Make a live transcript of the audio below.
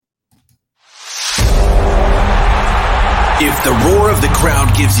If the roar of the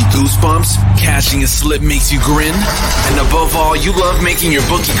crowd gives you goosebumps, cashing a slip makes you grin, and above all, you love making your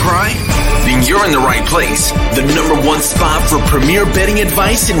bookie cry, then you're in the right place. The #1 spot for premier betting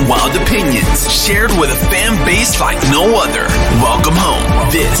advice and wild opinions, shared with a fan base like no other. Welcome home.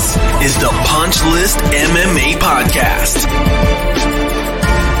 This is the Punch List MMA Podcast.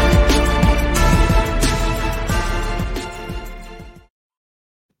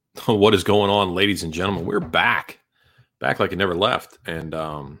 What is going on, ladies and gentlemen? We're back like it never left. And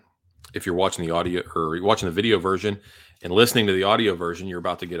if you're watching the audio or you're watching the video version and listening to the audio version, you're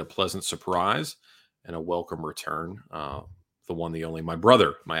about to get a pleasant surprise and a welcome return. The one, the only, my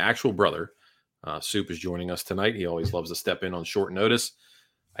brother, my actual brother, Soup, is joining us tonight. He always loves to step in on short notice.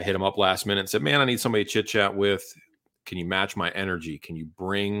 I hit him up last minute and said, man, I need somebody to chit chat with. Can you match my energy? Can you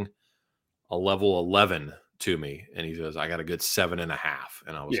bring a level 11 to me? And he says, I got a good 7.5.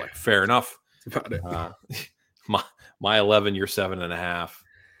 And I was like, fair enough. About it. My 11, your 7.5.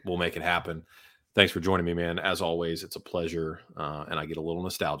 We'll make it happen. Thanks for joining me, man. As always, it's a pleasure. And I get a little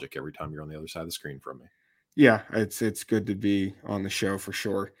nostalgic every time you're on the other side of the screen from me. Yeah, it's good to be on the show for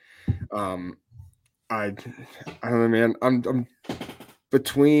sure. I don't know, man. I'm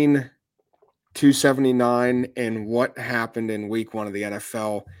between 279 and what happened in week 1 of the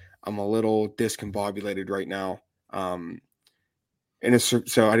NFL. I'm a little discombobulated right now. So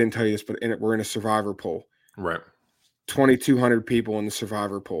I didn't tell you this, but we're in a survivor pool. Right. 2,200 people in the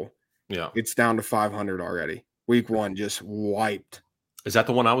survivor pool. Yeah. It's down to 500 already. Week 1 just wiped. Is that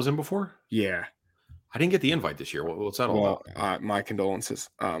the one I was in before? Yeah. I didn't get the invite this year. What's that all about? My condolences.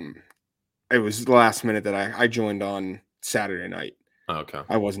 It was the last minute that I joined on Saturday night. Oh, okay.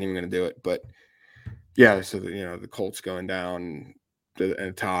 I wasn't even going to do it, but yeah. So the Colts going down and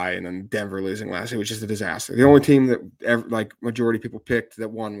a tie, and then Denver losing last year, which is a disaster. The only team that ever, majority of people picked that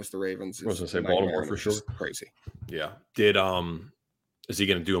won was the Ravens. I was going to say Baltimore for sure. Crazy. Yeah. Is he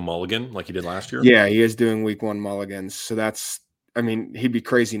going to do a mulligan like he did last year? Yeah, he is doing week 1 mulligans. So he'd be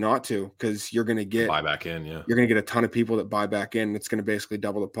crazy not to, because you're going to get buy back in. Yeah. You're going to get a ton of people that buy back in. It's going to basically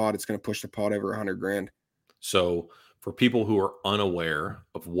double the pot. It's going to push the pot over $100,000. So for people who are unaware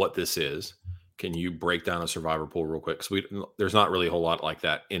of what this is, can you break down a survivor pool real quick? Because there's not really a whole lot like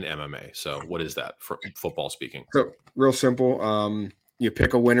that in MMA. So what is that, for football speaking? So real simple. You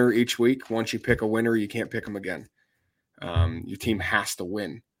pick a winner each week. Once you pick a winner, you can't pick them again. Your team has to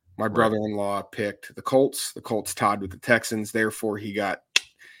win. My brother-in-law picked the Colts. The Colts tied with the Texans. Therefore, he got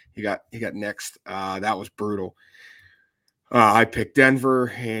next. That was brutal. I picked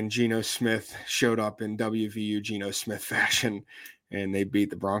Denver, and Geno Smith showed up in WVU Geno Smith fashion, and they beat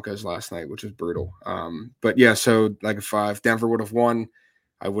the Broncos last night, which was brutal. But yeah, so if Denver would have won,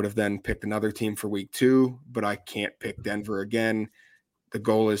 I would have then picked another team for week 2, but I can't pick Denver again. The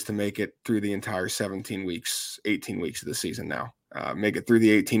goal is to make it through the entire 18 weeks of the season now. Make it through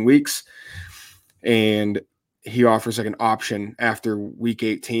the 18 weeks. And he offers an option after week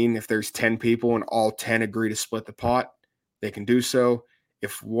 18. If there's 10 people and all 10 agree to split the pot, they can do so.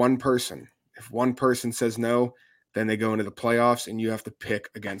 If one person says no, then they go into the playoffs and you have to pick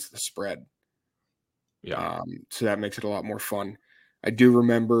against the spread. Yeah. So that makes it a lot more fun. I do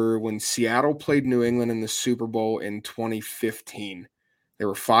remember when Seattle played New England in the Super Bowl in 2015. There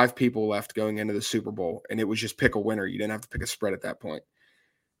were 5 people left going into the Super Bowl, and it was just pick a winner. You didn't have to pick a spread at that point.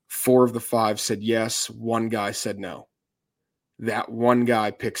 4 of the 5 said yes. 1 guy said no. That 1 guy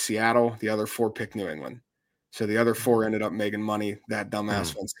picked Seattle. The other 4 picked New England. So the other 4 ended up making money. That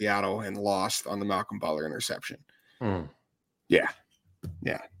dumbass went Seattle and lost on the Malcolm Butler interception. Yeah.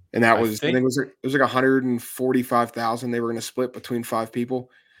 And that was, I think it was like 145,000 they were going to split between 5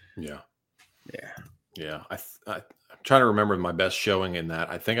 people. Yeah. I'm trying to remember my best showing in that.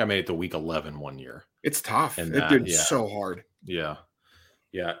 I think I made it to week 11 one year. It's tough. It's so hard. Yeah.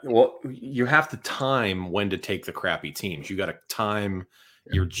 Well, you have to time when to take the crappy teams. You got to time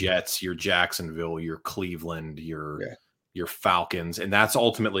your Jets, your Jacksonville, your Cleveland, your Falcons, and that's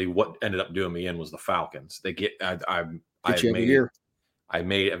ultimately what ended up doing me in was the Falcons. They get. I've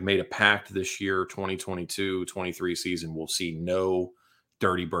made a pact this year, 2022-23 season. We'll see no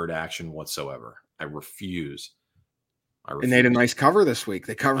dirty bird action whatsoever. I refuse. And they had a nice cover this week.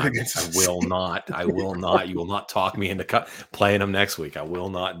 They covered against us. I will not. You will not talk me into playing them next week. I will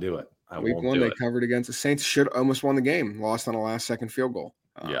not do it. Week 1, they covered against the Saints. Should almost won the game. Lost on a last-second field goal.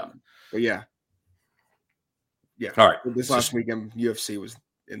 But yeah. All right. This last weekend, UFC was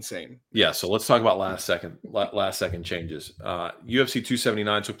insane. Yeah. So let's talk about last second changes. UFC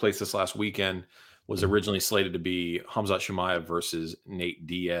 279 took place this last weekend. Was originally slated to be Khamzat Chimaev versus Nate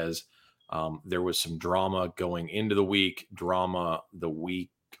Diaz. There was some drama going into the week, drama the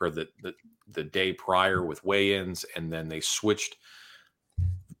week or the day prior with weigh-ins, and then they switched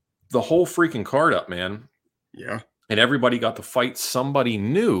the whole freaking card up, man. Yeah. And everybody got to fight somebody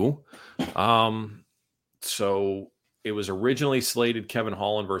new. So it was originally slated Kevin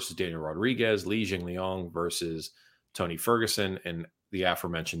Holland versus Daniel Rodriguez, Li Jingliang versus Tony Ferguson, and the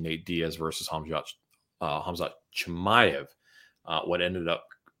aforementioned Nate Diaz versus Khamzat Chimaev. What ended up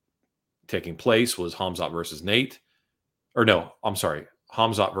taking place was Khamzat versus Nate. Or no, I'm sorry.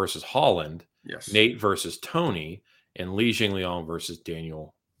 Khamzat versus Holland. Yes. Nate versus Tony, and Li Jingliang versus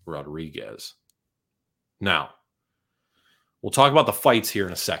Daniel Rodriguez. Now, we'll talk about the fights here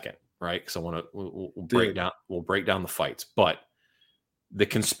in a second, right? Because I want to we'll break down the fights. But the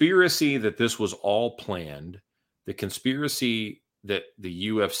conspiracy that this was all planned, the conspiracy that the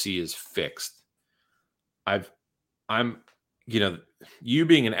UFC is fixed. I'm you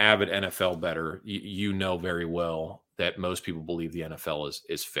being an avid NFL bettor, you know very well that most people believe the NFL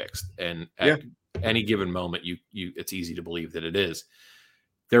is fixed, and at any given moment, it's easy to believe that it is.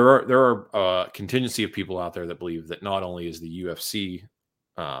 There are a contingency of people out there that believe that not only is the UFC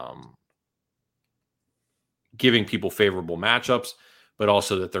giving people favorable matchups, but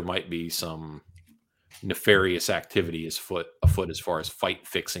also that there might be some nefarious activity afoot as far as fight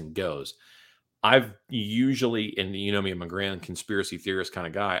fixing goes. I've usually, and you know me, I'm a grand conspiracy theorist kind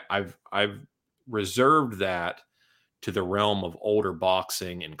of guy. I've reserved that to the realm of older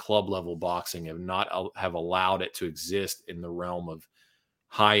boxing and club level boxing, have allowed it to exist in the realm of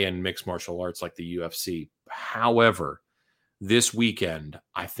high-end mixed martial arts like the UFC. However, this weekend,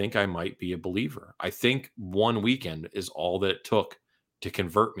 I think I might be a believer. I think one weekend is all that it took to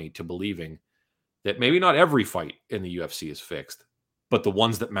convert me to believing that maybe not every fight in the UFC is fixed, but the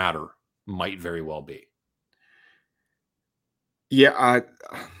ones that matter might very well be. Yeah,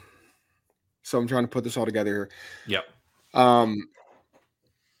 so I'm trying to put this all together here. Yep. I'm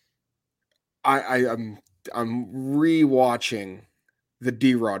rewatching the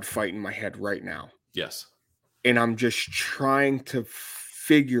D-Rod fight in my head right now. Yes. And I'm just trying to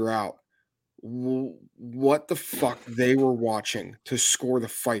figure out what the fuck they were watching to score the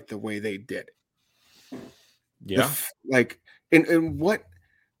fight the way they did. Yeah. And what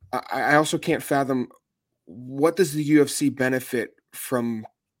I also can't fathom, what does the UFC benefit from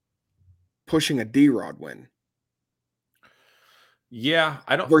pushing a D-Rod win? Yeah,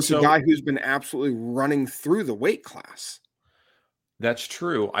 I don't. Versus a guy who's been absolutely running through the weight class. That's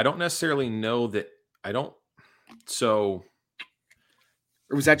true. I don't necessarily know that. So,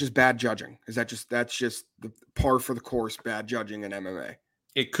 or was that just bad judging? That's just the par for the course bad judging in MMA?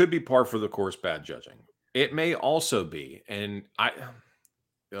 It could be par for the course bad judging. It may also be, and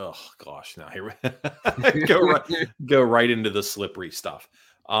oh gosh, now here go right into the slippery stuff.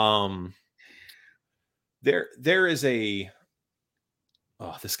 There is a.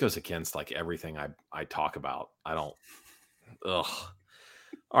 Oh, this goes against like everything I talk about. I don't. Ugh.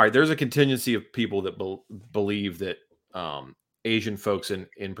 All right. There's a contingency of people that believe that Asian folks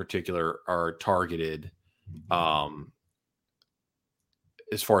in particular are targeted as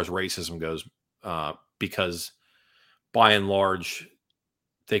far as racism goes because by and large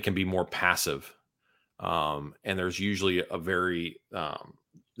they can be more passive. And there's usually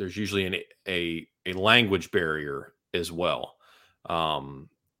a language barrier as well.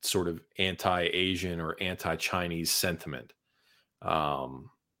 Sort of anti-Asian or anti-Chinese sentiment.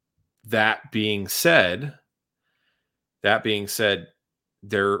 That being said, I'm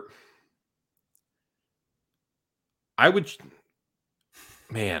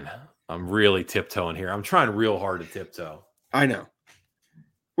really tiptoeing here. I'm trying real hard to tiptoe. I know.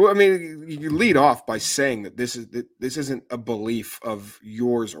 Well, I mean, you lead off by saying that this isn't a belief of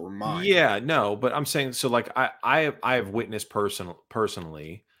yours or mine. Yeah, no, but I'm saying so. Like I have witnessed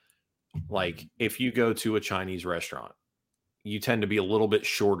personally, like if you go to a Chinese restaurant, you tend to be a little bit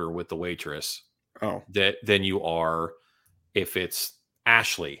shorter with the waitress. Than you are if it's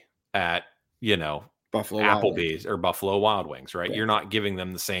Ashley at Buffalo Applebee's or Buffalo Wild Wings, right? Yeah. You're not giving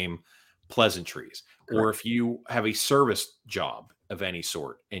them the same pleasantries. Correct. Or if you have a service job of any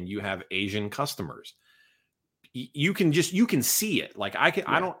sort and you have Asian customers, you can see it. Like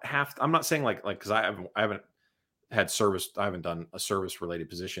I'm not saying like because I haven't had service. I haven't done a service related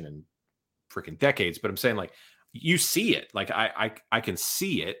position in freaking decades, but I'm saying like you see it. Like I can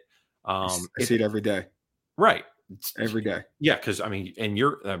see it. I see it every day. Right. Every day. Yeah. Cause I mean, and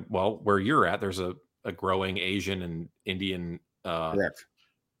you're where you're at, there's a growing Asian and Indian, correct.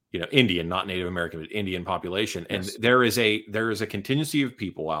 Indian, not Native American, but Indian population. And yes. there is a contingency of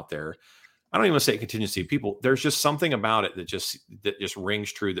people out there. I don't even want to say contingency of people. There's just something about it that just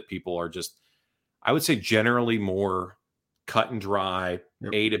rings true that people are just, I would say generally more cut and dry,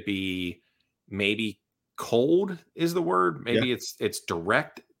 Yep. A to B, maybe cold is the word. Maybe it's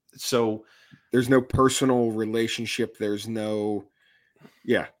direct. So there's no personal relationship. There's no,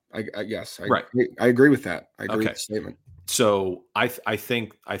 I agree with that. I agree with the statement. So I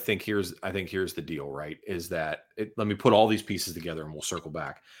think here's the deal, right? Is that let me put all these pieces together and we'll circle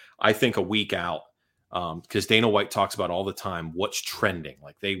back. I think a week out, because Dana White talks about all the time what's trending.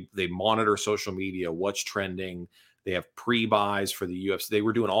 Like they monitor social media, what's trending. They have pre-buys for the UFC. They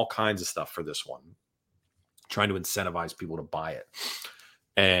were doing all kinds of stuff for this one, trying to incentivize people to buy it.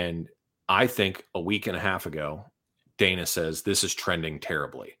 And I think a week and a half ago, Dana says this is trending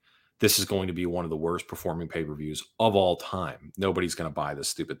terribly. This is going to be one of the worst performing pay-per-views of all time. Nobody's going to buy this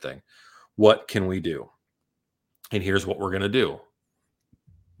stupid thing. What can we do? And here's what we're going to do.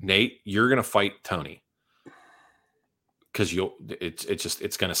 Nate, you're going to fight Tony because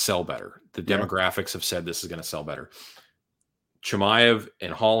it's going to sell better. The demographics have said this is going to sell better. Chimaev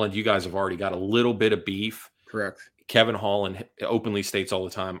and Holland, you guys have already got a little bit of beef. Correct. Kevin Holland openly states all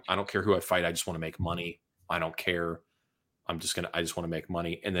the time, I don't care who I fight. I just want to make money. I don't care. I just want to make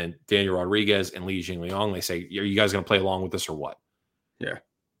money. And then Daniel Rodriguez and Li Jingliang, they say, are you guys going to play along with this or what? Yeah.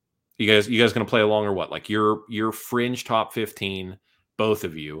 You guys going to play along or what? Like you're fringe top 15, both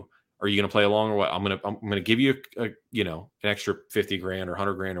of you. Are you going to play along or what? I'm going to give you an extra 50 grand or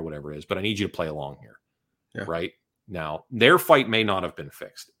 100 grand or whatever it is, but I need you to play along here. Yeah. Right now, their fight may not have been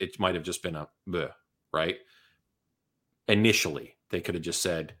fixed. It might have just been right. Initially, they could have just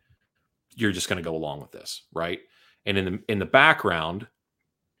said, you're just going to go along with this. Right. And in the background,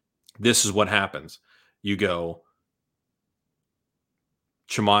 this is what happens. You go,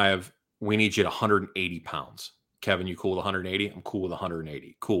 Chimaev, we need you at 180 pounds. Kevin, you cool with 180? I'm cool with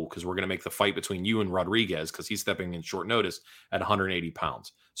 180. Cool, because we're going to make the fight between you and Rodriguez, because he's stepping in short notice, at 180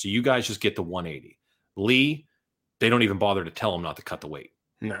 pounds. So you guys just get to 180. Lee, they don't even bother to tell him not to cut the weight.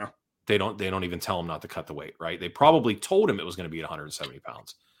 No. They don't even tell him not to cut the weight, right? They probably told him it was going to be at 170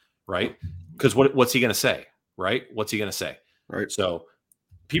 pounds, right? Because what's he going to say? Right? What's he going to say? Right. So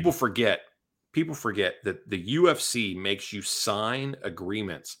people forget that the UFC makes you sign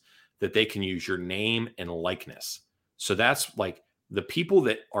agreements that they can use your name and likeness. So that's like the people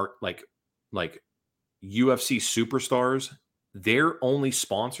that are like UFC superstars, their only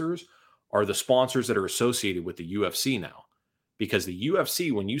sponsors are the sponsors that are associated with the UFC now. Because the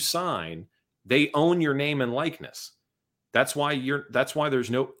UFC, when you sign, they own your name and likeness. That's why there's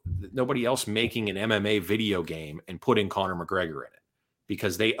nobody else making an MMA video game and putting Conor McGregor in it,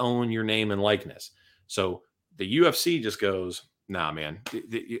 because they own your name and likeness. So the UFC just goes, nah, man,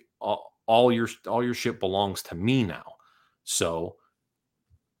 all your shit belongs to me now. So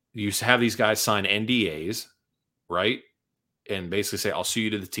you have these guys sign NDAs, right? And basically say, I'll sue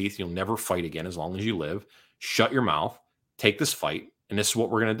you to the teeth. You'll never fight again as long as you live. Shut your mouth. Take this fight. And this is what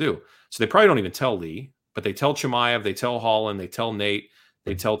we're going to do. So they probably don't even tell Lee. But they tell Chimaev, they tell Holland, they tell Nate,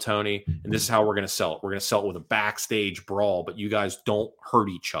 they tell Tony, and this is how we're going to sell it. We're going to sell it with a backstage brawl, but you guys don't hurt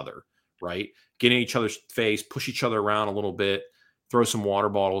each other, right? Get in each other's face, push each other around a little bit, throw some water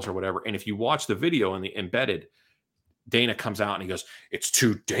bottles or whatever. And if you watch the video in the embedded, Dana comes out and he goes, it's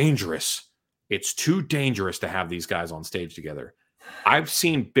too dangerous. It's too dangerous to have these guys on stage together. I've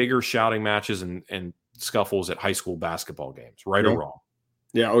seen bigger shouting matches and scuffles at high school basketball games, right or wrong.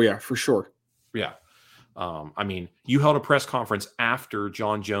 Yeah. Oh, yeah, for sure. Yeah. I mean, you held a press conference after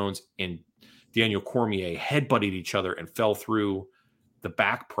John Jones and Daniel Cormier headbutted each other and fell through the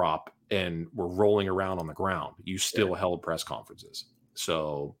back prop and were rolling around on the ground. You still held press conferences.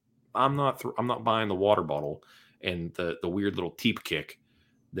 So I'm not buying the water bottle and the weird little teep kick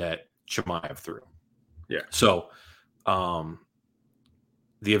that Chimaev threw. Yeah. So the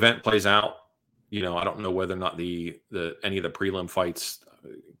event plays out. I don't know whether or not any of the prelim fights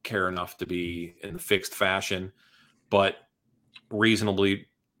care enough to be in the fixed fashion, but reasonably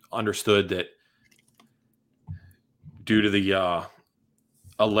understood that due to the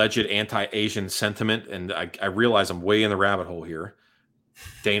alleged anti-Asian sentiment, and I realize I'm way in the rabbit hole here,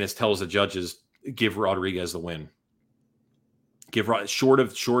 Dana tells the judges, give Rodriguez the win. Short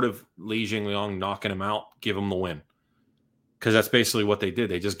of Li Jingliang knocking him out, give him the win. Because that's basically what they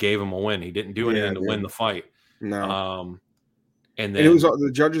did. They just gave him a win. He didn't do anything to win the fight. No. And then it was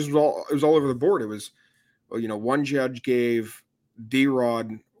the judges it was all over the board. It was, one judge gave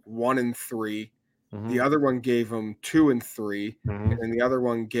D-Rod 1 and 3. Mm-hmm. The other one gave him 2 and 3. Mm-hmm. And the other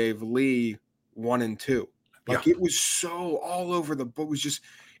one gave Lee 1 and 2. It was so all over the board. It was just,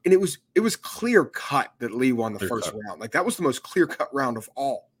 and it was clear cut that Lee won the first round. Like that was the most clear cut round of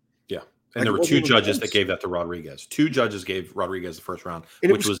all. Yeah. And there were 2 judges that gave that to Rodriguez. 2 judges gave Rodriguez the first round,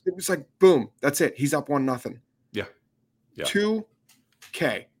 and it was like, boom, that's it. He's up 1-0. Yeah. Yeah.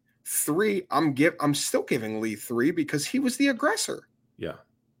 2K. 3, I'm still giving Lee 3 because he was the aggressor. Yeah.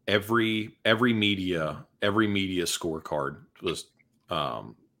 Every media scorecard was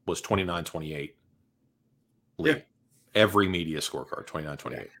 29-28. Lee. Yeah. Every media scorecard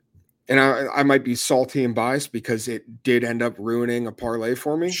 29-28. Yeah. And I might be salty and biased because it did end up ruining a parlay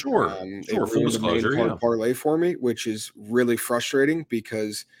for me. Sure. It Full ruined disclosure, the main card parlay for me, which is really frustrating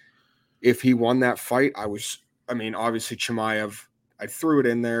because if he won that fight, obviously Chimaev, I threw it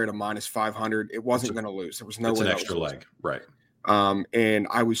in there at a -500. It wasn't going to lose. There was no way. It's an extra leg, right? And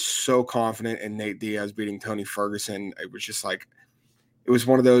I was so confident in Nate Diaz beating Tony Ferguson. It was just like, it was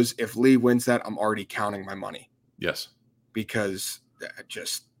one of those, if Lee wins that, I'm already counting my money. Yes. Because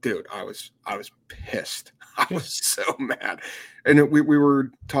dude, I was pissed. I was so mad. And we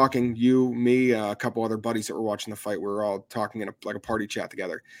were talking, you, me, a couple other buddies that were watching the fight. We were all talking in a party chat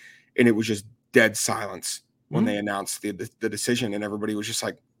together. And it was just dead silence when they announced the decision. And everybody was just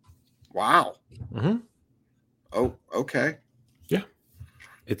like, wow. Mm-hmm. Oh, okay. Yeah.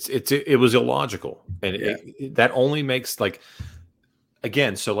 It was illogical. And that only makes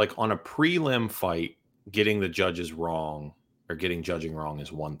again, so on a prelim fight, getting the judges wrong or getting judging wrong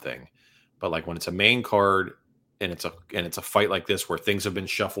is one thing, but when it's a main card and it's a fight like this where things have been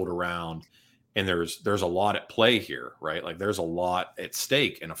shuffled around and there's a lot at play here, right? There's a lot at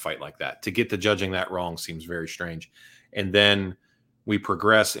stake in a fight like that. To get the judging that wrong seems very strange. And then we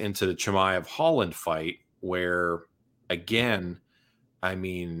progress into the Chimaev Holland fight where, again, I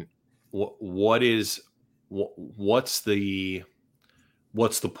mean, what's the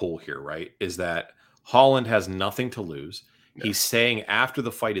pull here, right? Is that Holland has nothing to lose. Yeah. He's saying after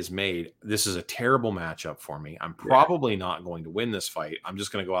the fight is made, this is a terrible matchup for me. I'm probably not going to win this fight. I'm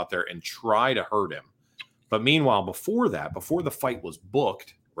just going to go out there and try to hurt him. But meanwhile, before the fight was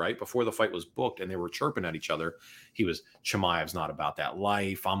booked, right? Before the fight was booked and they were chirping at each other, Chimaev's not about that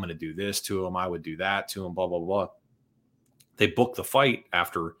life. I'm going to do this to him. I would do that to him, blah, blah, blah. They book the fight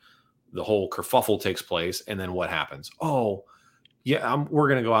after the whole kerfuffle takes place. And then what happens? Oh, yeah, we're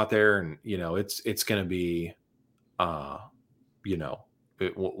going to go out there and, it's going to be, it's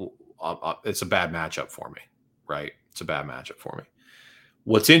a bad matchup for me, right? It's a bad matchup for me.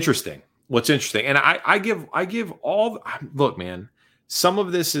 What's interesting, and I give all, look, man, some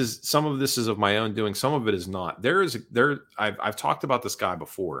of this is of my own doing. Some of it is not. I've talked about this guy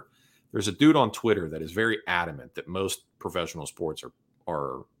before. There's a dude on Twitter that is very adamant that most professional sports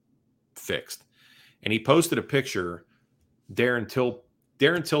are fixed. And he posted a picture. Darren Till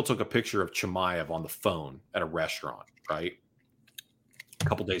took a picture of Chimaev on the phone at a restaurant, right? A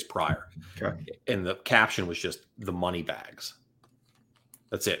couple days prior. Okay. And the caption was just the money bags.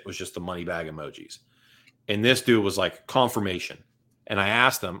 That's it. It was just the money bag emojis. And this dude was like, confirmation. And I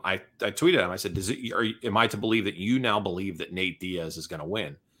asked him, I tweeted him, I said, am I to believe that you now believe that Nate Diaz is going to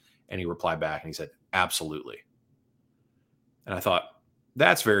win? And he replied back and he said, absolutely. And I thought,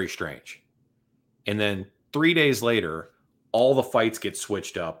 that's very strange. And then 3 days later, all the fights get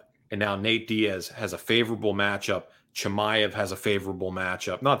switched up. And now Nate Diaz has a favorable matchup. Chimaev has a favorable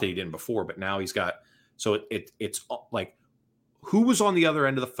matchup. Not that he didn't before, but now he's got. So it's like, who was on the other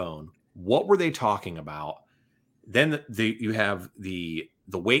end of the phone? What were they talking about? Then you have the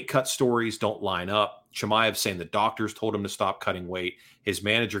weight cut stories don't line up. Chimaev saying the doctors told him to stop cutting weight. His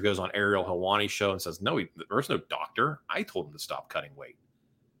manager goes on Ariel Helwani's show and says, no, there's no doctor. I told him to stop cutting weight.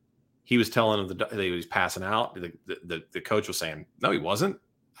 He was telling him that he was passing out. The coach was saying, no, he wasn't.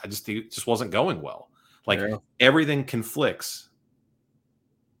 He just wasn't going well. Everything conflicts.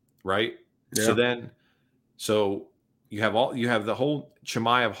 Right. Yeah. So you have the whole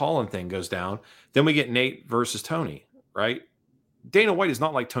Chimaev Holland thing goes down. Then we get Nate versus Tony, right? Dana White is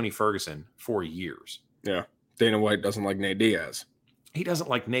not like Tony Ferguson for years. Yeah. Dana White doesn't like Nate Diaz. He doesn't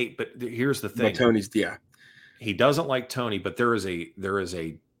like Nate, but here's the thing. But Tony's, he doesn't like Tony, but there is a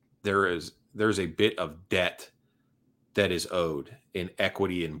bit of debt that is owed in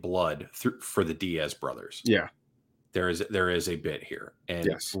equity and blood for the Diaz brothers. Yeah. There is a bit here. And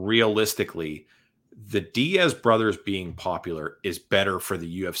realistically, the Diaz brothers being popular is better for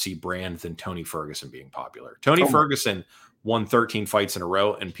the UFC brand than Tony Ferguson being popular. Tony Ferguson won 13 fights in a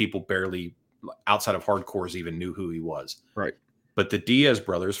row and people barely, outside of hardcores, even knew who he was. Right. But the Diaz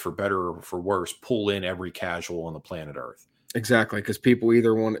brothers, for better or for worse, pull in every casual on the planet Earth. Exactly, because people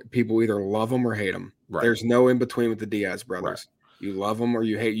either love them or hate them. Right. There's no in between with the Diaz brothers. Right. You love them or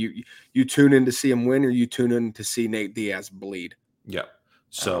you hate. You tune in to see him win, or you tune in to see Nate Diaz bleed. Yeah.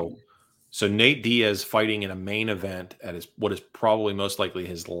 So Nate Diaz fighting in a main event at what is probably most likely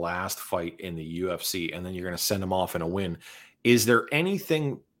his last fight in the UFC, and then you're going to send him off in a win. Is there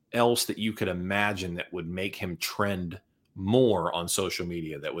anything else that you could imagine that would make him trend more on social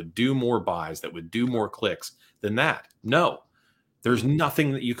media, that would do more buys, that would do more clicks than that. No, there's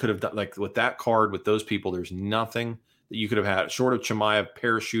nothing that you could have done. Like with that card, with those people, there's nothing that you could have had short of Chimaev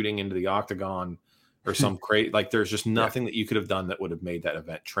parachuting into the octagon or some crazy, like there's just nothing that you could have done that would have made that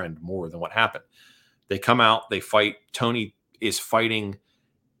event trend more than what happened. They come out, they fight. Tony is fighting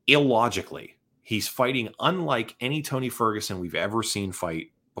illogically. He's fighting unlike any Tony Ferguson we've ever seen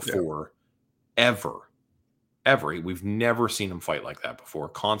fight before, ever. We've never seen him fight like that before.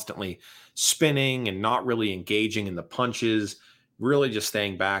 Constantly spinning and not really engaging in the punches, really just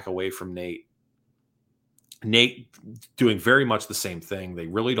staying back away from Nate. Nate doing very much the same thing. They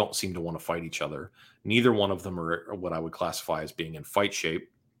really don't seem to want to fight each other. Neither one of them are what I would classify as being in fight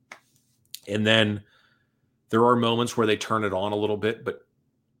shape. And then there are moments where they turn it on a little bit, but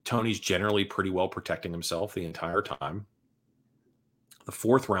Tony's generally pretty well protecting himself the entire time. The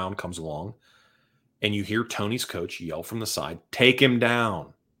fourth round comes along, and you hear Tony's coach yell from the side, "Take him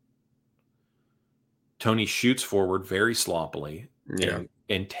down." Tony shoots forward very sloppily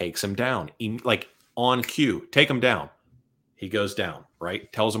and takes him down. Like on cue, take him down. He goes down,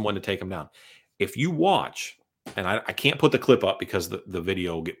 right? Tells him when to take him down. If you watch, and I can't put the clip up because the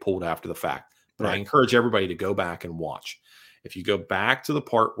video will get pulled after the fact, but I encourage everybody to go back and watch. If you go back to the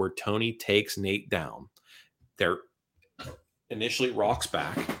part where Tony takes Nate down, there initially rocks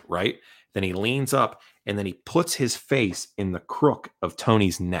back, right? Then he leans up, and then he puts his face in the crook of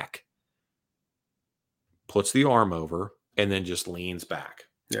Tony's neck, puts the arm over, and then just leans back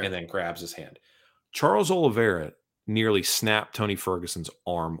and then grabs his hand. Charles Oliveira nearly snapped Tony Ferguson's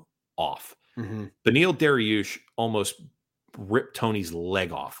arm off. Beneil Dariush almost ripped Tony's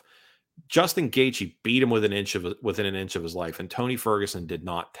leg off. Justin Gaethje beat him within an inch of his life, and Tony Ferguson did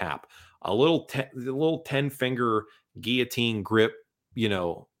not tap. A little 10-finger guillotine grip,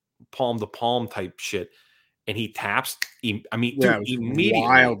 palm to palm type shit, and he taps. Immediately,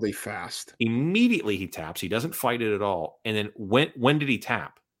 wildly fast. Immediately he taps. He doesn't fight it at all. And then when did he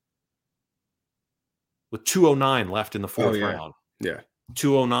tap? With 2:09 left in the fourth round. Yeah.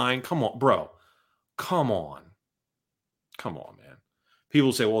 2:09. Come on, bro. Come on, man.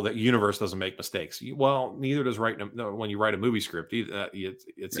 People say, well, the universe doesn't make mistakes. Well, neither does when you write a movie script.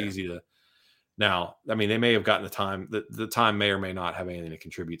 It's easy to. Now, I mean, they may have gotten the time. The time may or may not have anything to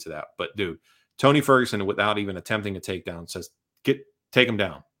contribute to that. But, dude, Tony Ferguson, without even attempting a takedown, says, take him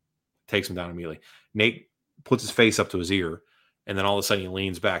down. Takes him down immediately. Nate puts his face up to his ear, and then all of a sudden he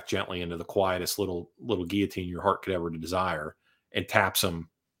leans back gently into the quietest little guillotine your heart could ever desire and taps him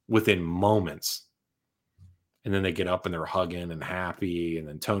within moments. And then they get up and they're hugging and happy. And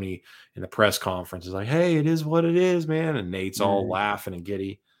then Tony in the press conference is like, "Hey, it is what it is, man." And Nate's all laughing and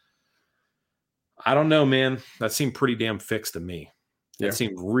giddy. I don't know, man. That seemed pretty damn fixed to me. It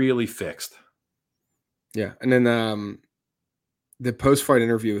seemed really fixed. Yeah. And then the post-fight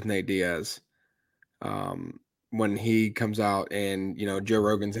interview with Nate Diaz, when he comes out and, Joe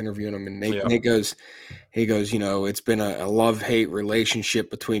Rogan's interviewing him, and Nate goes, "It's been a love-hate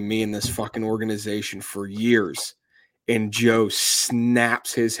relationship between me and this fucking organization for years." And Joe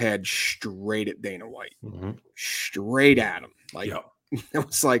snaps his head straight at Dana White, straight at him. Like, it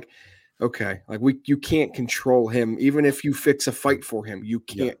was like, okay, like you can't control him. Even if you fix a fight for him, you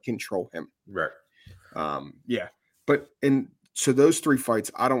can't control him. Right. So those three fights,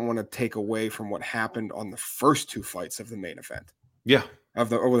 I don't want to take away from what happened on the first two fights of the main event. Yeah.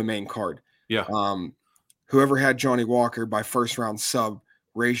 Over the main card. Yeah. Whoever had Johnny Walker by first round sub,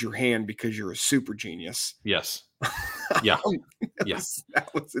 raise your hand because you're a super genius. Yes. Yeah. Yes.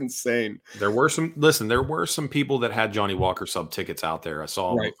 That was insane. There were some people that had Johnny Walker sub tickets out there. I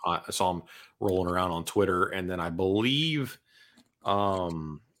saw them rolling around on Twitter. And then I believe Clint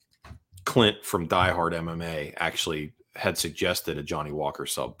from Die Hard MMA actually had suggested a Johnny Walker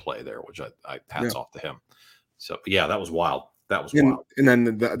sub play there, which I hats off to him. So yeah, that was wild. Wild. And then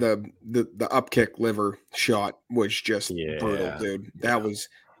the up kick liver shot was just brutal, dude. That was,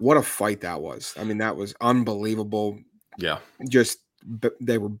 what a fight that was. I mean, that was unbelievable. Yeah. Just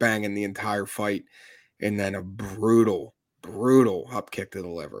they were banging the entire fight, and then a brutal up kick to the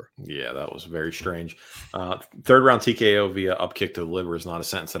liver. Yeah, that was very strange. Third round TKO via up kick to the liver is not a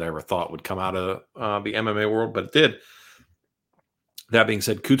sentence that I ever thought would come out of the MMA world, but it did. That being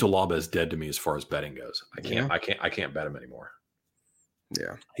said, Cutelaba is dead to me as far as betting goes. I can't bet him anymore.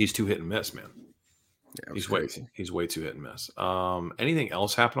 Yeah, he's too hit and miss, man. Yeah, he's way too hit and miss. Anything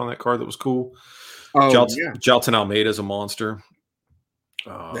else happened on that card that was cool? Jailton Almeida is a monster.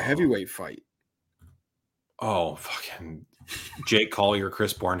 The heavyweight fight. Oh, fucking Jake Collier,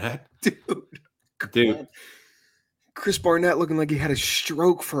 Chris Barnett, dude. Chris Barnett looking like he had a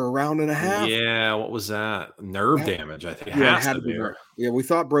stroke for a round and a half. Yeah, what was that? Nerve damage, I think. Yeah, It has to be. Yeah, we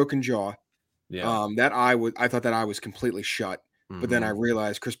thought broken jaw. Yeah. I thought that eye was completely shut, but then I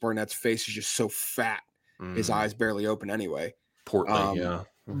realized Chris Barnett's face is just so fat, his eyes barely open anyway. Portly, yeah.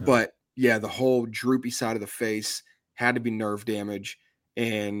 But yeah, the whole droopy side of the face had to be nerve damage,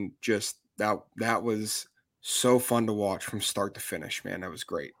 and just that was so fun to watch from start to finish, man. That was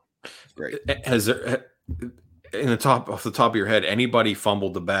great. Great. Has there, off the top of your head, anybody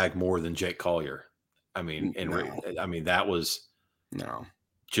fumbled the bag more than Jake Collier? I mean, that was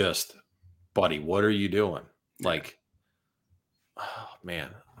just, buddy, what are you doing? Like, oh man,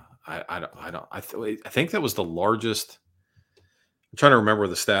 I think that was the largest. I'm trying to remember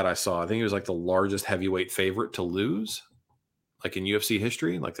the stat I saw. I think it was like the largest heavyweight favorite to lose, like in UFC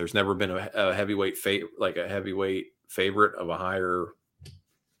history. Like, there's never been a heavyweight favorite of a higher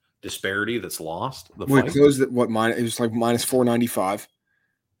disparity that's lost. We closed at it was like minus 495.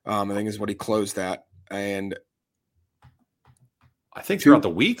 I think is what he closed at, and I think throughout the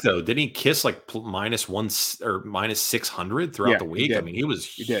week though, didn't he kiss like -1 or -600 throughout the week? I mean, he was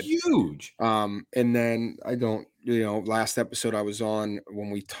huge. And then last episode I was on when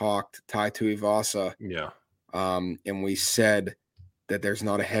we talked Tai Tuivasa. Yeah. And we said that there's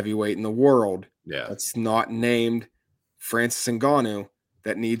not a heavyweight in the world that's not named Francis Ngannou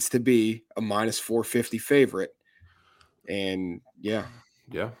that needs to be a minus 450 favorite. And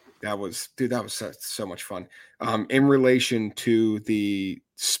that was so much fun. In relation to the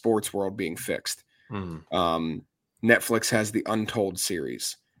sports world being fixed, Netflix has the Untold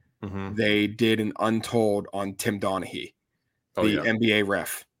series. They did an Untold on Tim Donaghy, the NBA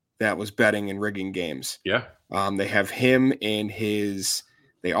ref that was betting and rigging games. Yeah. They have him and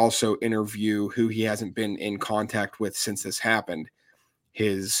they also interview who he hasn't been in contact with since this happened,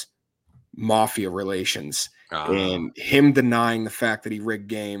 his mafia relations, and him denying the fact that he rigged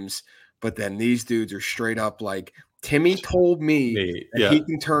games. But then these dudes are straight up like, Timmy told me that he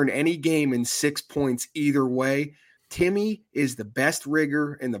can turn any game in 6 points either way. Timmy is the best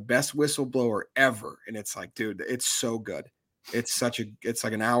rigger and the best whistleblower ever. And it's like, dude, it's so good. It's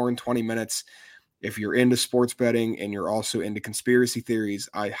like an hour and 20 minutes. If you're into sports betting and you're also into conspiracy theories,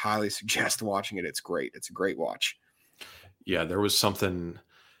 I highly suggest watching it. It's great. It's a great watch. Yeah, there was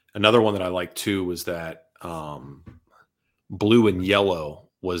another one that I liked too was that blue and yellow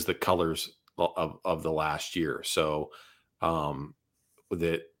was the colors of the last year. So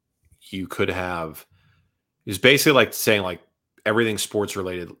that you could have, it's basically like saying like everything sports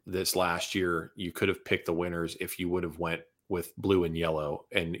related this last year, you could have picked the winners if you would have went with blue and yellow,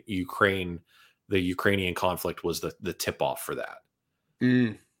 and the Ukrainian conflict was the tip off for that.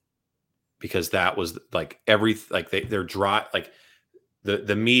 Because that was like they're dry, like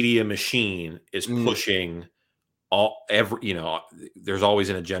the media machine is pushing there's always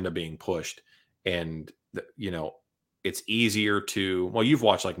an agenda being pushed, and it's easier to, you've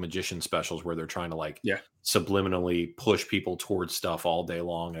watched like magician specials where they're trying to subliminally push people towards stuff all day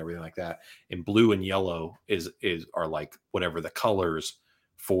long and everything like that. And blue and yellow are like whatever the colors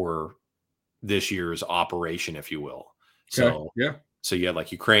for this year's operation, if you will. So you had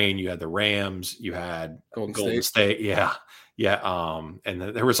like Ukraine, you had the Rams, you had Golden State. Yeah. And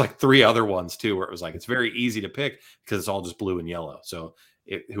then there was like 3 other ones too, where it was like, it's very easy to pick because it's all just blue and yellow. So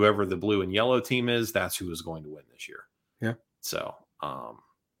whoever the blue and yellow team is, that's who is going to win this year. Yeah. So,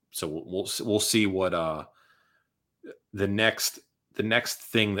 we'll see what, the next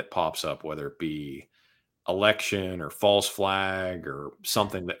thing that pops up, whether it be election or false flag or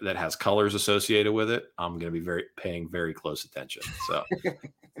something that has colors associated with it, I'm going to be paying very close attention. So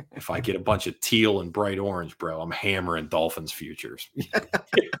if I get a bunch of teal and bright orange, bro, I'm hammering Dolphins futures. You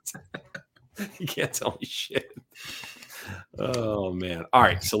can't tell me shit. Oh man. All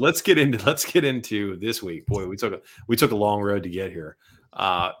right. So let's get into this week. Boy, we took a long road to get here.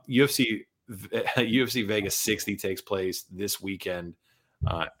 UFC Vegas 60 takes place this weekend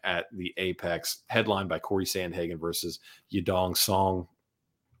at the Apex, headlined by Corey Sandhagen versus Yadong Song.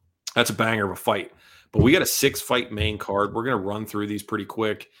 That's a banger of a fight. But we got a 6-fight main card. We're going to run through these pretty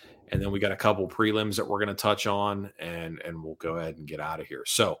quick, and then we got a couple prelims that we're going to touch on, and we'll go ahead and get out of here.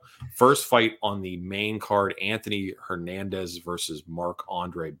 So first fight on the main card, Anthony Hernandez versus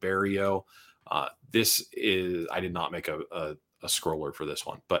Marc-Andre Barriault. This is, I did not make a scroller for this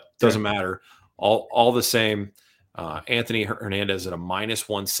one, but doesn't matter. All the same. Anthony Hernandez at a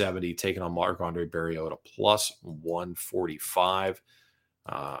 -170, taking on Marc-Andre Barriault at a +145.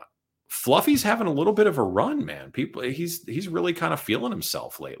 Fluffy's having a little bit of a run, man. He's really kind of feeling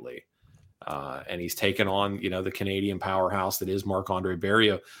himself lately. And he's taken on, the Canadian powerhouse that is Marc-Andre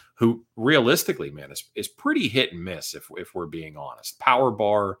Barriault, who realistically, man, is pretty hit and miss if we're being honest. Power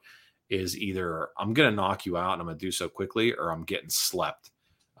bar is either I'm going to knock you out and I'm going to do so quickly, or I'm getting slept.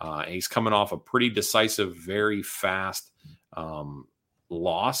 And he's coming off a pretty decisive, very fast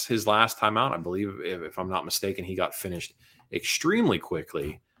loss his last time out. I believe, if I'm not mistaken, he got finished extremely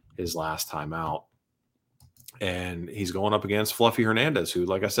quickly his last time out. And he's going up against Fluffy Hernandez, who,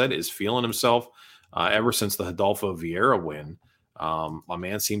 like I said, is feeling himself ever since the Adolfo Vieira win. My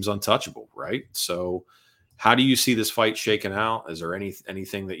man seems untouchable, right? So how do you see this fight shaking out? Is there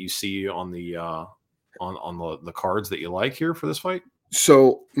anything that you see on the the cards that you like here for this fight?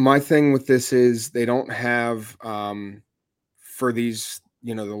 So my thing with this is they don't have for these,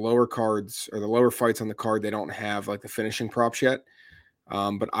 the lower cards or the lower fights on the card, they don't have like the finishing props yet.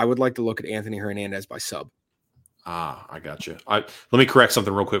 But I would like to look at Anthony Hernandez by sub. I got you. Let me correct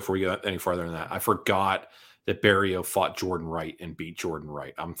something real quick before we get any farther than that. I forgot that Barriault fought Jordan Wright and beat Jordan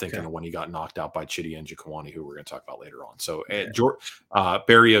Wright. I'm thinking of when he got knocked out by Chidi Njokuani, who we're going to talk about later on. So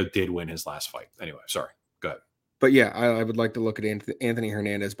Barriault did win his last fight. Anyway, sorry. Go ahead. But yeah, I would like to look at Anthony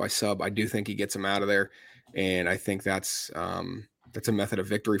Hernandez by sub. I do think he gets him out of there, and I think that's a method of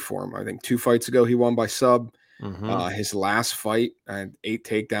victory for him. I think 2 fights ago he won by sub. His last fight, 8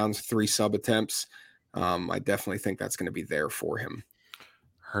 takedowns, 3 sub attempts. I definitely think that's going to be there for him.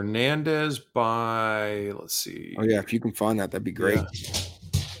 Hernandez by, let's see. Oh yeah, if you can find that, that'd be great. Yeah.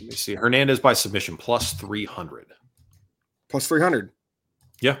 Let me see. Hernandez by submission plus 300. Plus 300.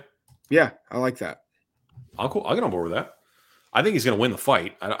 Yeah. Yeah, I like that. I'll get on board with that. I think he's going to win the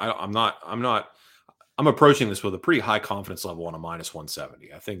fight. I'm approaching this with a pretty high confidence level on a minus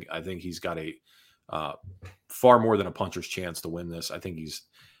 170. I think he's got a far more than a puncher's chance to win this. I think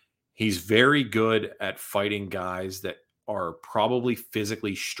he's very good at fighting guys that are probably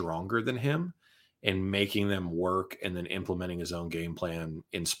physically stronger than him and making them work, and then implementing his own game plan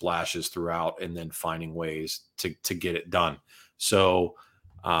in splashes throughout, and then finding ways to get it done. So,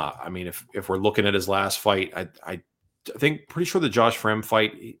 I mean, if we're looking at his last fight, I think pretty sure the Josh Frem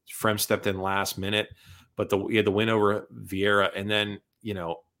fight, Frem stepped in last minute, but he had the win over Vieira. And then,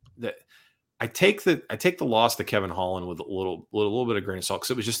 I take the loss to Kevin Holland with a little bit of grain of salt,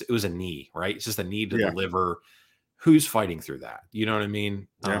 because it was a knee, right? It's just a knee to the liver. Who's fighting through that? You know what I mean?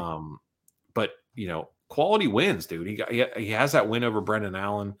 Yeah. But quality wins, dude. He has that win over Brendan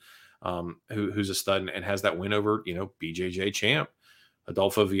Allen, who's a stud, and has that win over BJJ champ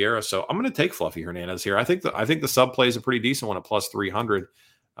Adolfo Vieira. So I'm going to take Fluffy Hernandez here. I think the sub play is a pretty decent one at plus 300.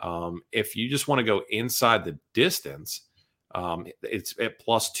 If you just want to go inside the distance, it's at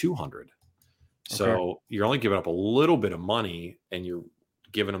plus 200. So you're only giving up a little bit of money, and you're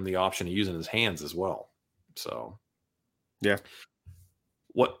giving him the option of using his hands as well. So, yeah.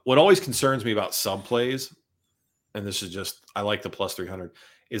 What always concerns me about sub plays, and this is just, I like the plus 300,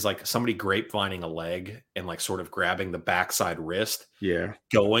 is like somebody grapevining a leg and like sort of grabbing the backside wrist,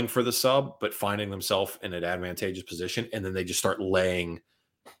 going for the sub, but finding themselves in an advantageous position, and then they just start laying,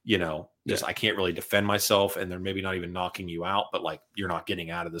 I can't really defend myself, and they're maybe not even knocking you out, but like you're not getting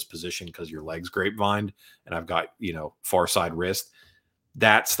out of this position because your leg's grapevined, and I've got far side wrist.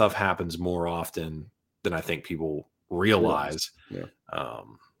 That stuff happens more often than I think people realize. Yeah.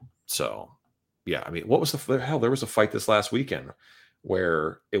 So yeah, I mean, what was the hell? There was a fight this last weekend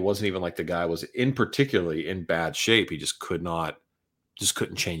where it wasn't even like the guy was particularly in bad shape. He just couldn't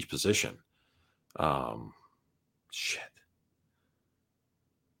change position. Shit.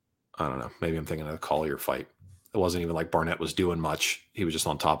 I don't know. Maybe I'm thinking of the Collier fight. It wasn't even like Barnett was doing much. He was just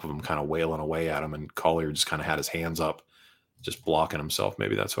on top of him, kind of wailing away at him, and Collier just kind of had his hands up, just blocking himself.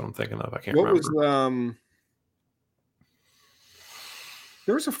 Maybe that's what I'm thinking of. I can't remember.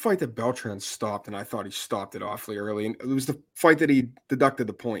 There was a fight that Beltran stopped, and I thought he stopped it awfully early. And it was the fight that he deducted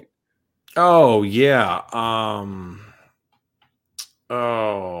the point. Oh, yeah.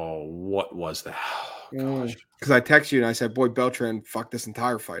 What was that? Oh, gosh. Because I texted you and I said, boy, Beltran fucked this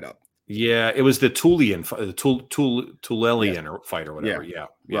entire fight up. Yeah, it was the Tulelian fight or whatever. Yeah.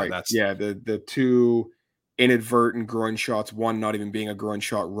 Right. The 2 inadvertent groin shots, one not even being a groin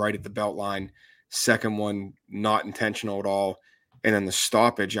shot right at the belt line, second one not intentional at all. And then the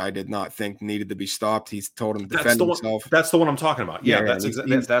stoppage, I did not think needed to be stopped. He's told him to defend himself. That's the one I'm talking about. Yeah, that's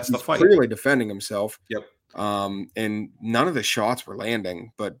the fight. Clearly defending himself. Yep. And none of the shots were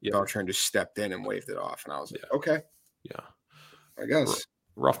landing, but Beltran just stepped in and waved it off. And I was like, okay. Yeah. I guess.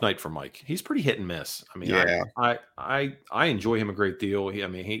 Rough night for Mike. He's pretty hit and miss. I mean, I enjoy him a great deal.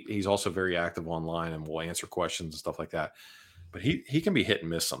 He's also very active online and will answer questions and stuff like that. But he can be hit and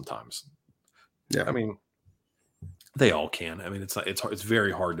miss sometimes. Yeah. I mean, They all can. I mean, it's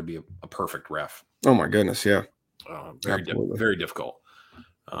very hard to be a perfect ref. Oh my goodness, yeah. Very difficult.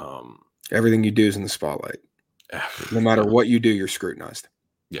 Everything you do is in the spotlight. No matter what you do, you're scrutinized.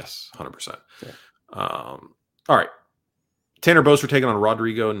 Yes, 100%. Yeah. All right. Tanner Boser taking on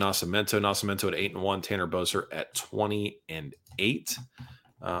Rodrigo Nascimento. Nascimento at 8-1. Tanner Boser at 20-8.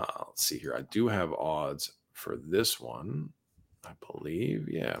 Let's see here. I do have odds for this one, I believe.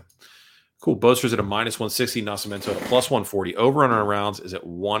 Yeah. Cool. Boser's at a -160. Nascimento at a +140. Over on our rounds is at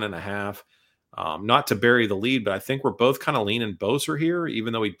 1.5. Not to bury the lead, but I think we're both kind of leaning Boser here,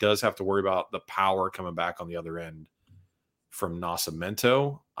 even though he does have to worry about the power coming back on the other end from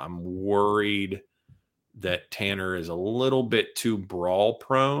Nascimento. I'm worried that Tanner is a little bit too brawl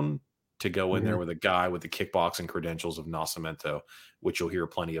prone to go in there with a guy with the kickboxing credentials of Nascimento, which you'll hear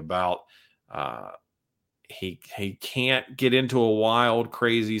plenty about. He can't get into a wild,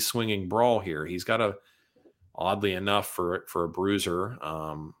 crazy swinging brawl here. He's got to, oddly enough, for a bruiser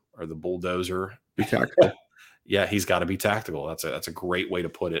or the bulldozer, be tactical. Yeah, he's got to be tactical. That's a great way to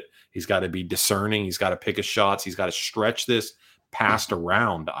put it. He's got to be discerning. He's got to pick his shots. He's got to stretch this past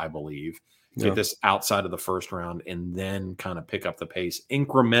around, I believe, get this outside of the first round, and then kind of pick up the pace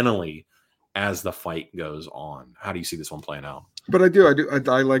incrementally as the fight goes on. How do you see this one playing out? But I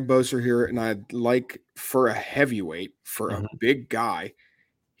like Boser here, and I like, for a heavyweight, for a big guy,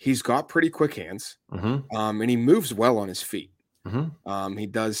 he's got pretty quick hands, and he moves well on his feet. He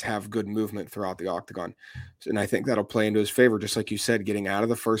does have good movement throughout the octagon, and I think that'll play into his favor. Just like you said, getting out of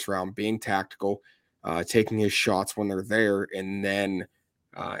the first round, being tactical, taking his shots when they're there, and then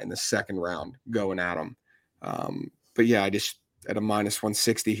in the second round going at him. But yeah, I just at a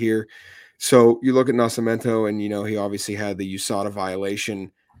 -160 here. So you look at Nascimento, and he obviously had the USADA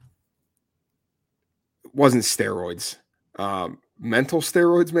violation. It wasn't steroids, mental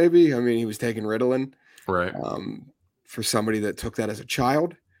steroids maybe. I mean, he was taking Ritalin, right? For somebody that took that as a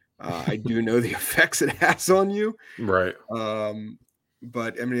child. I do know the effects it has on you. Right.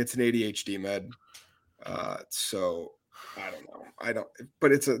 But I mean, it's an ADHD med. So I don't know.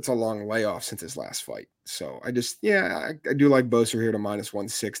 But it's a long layoff since his last fight. So I do like Boser here to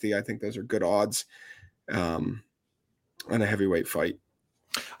 -160. I think those are good odds on a heavyweight fight.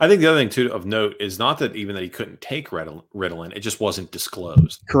 I think the other thing too of note is not that even that he couldn't take Ritalin, it just wasn't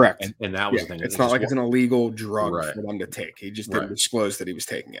disclosed. Correct. And that was the thing. It's not like it's an illegal drug right. for them to take. He just didn't disclose that he was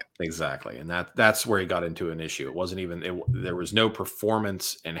taking it. Exactly. And that's where he got into an issue. It wasn't even, there was no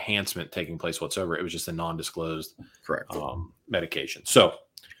performance enhancement taking place whatsoever. It was just a non-disclosed medication. So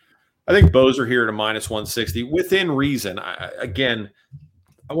I think Boser here at a -160 within reason.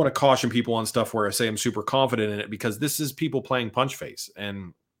 I want to caution people on stuff where I say I'm super confident in it, because this is people playing punch face,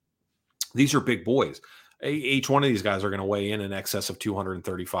 and these are big boys. Each one of these guys are going to weigh in excess of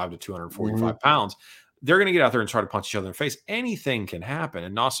 235 to 245 pounds. They're going to get out there and try to punch each other in the face. Anything can happen.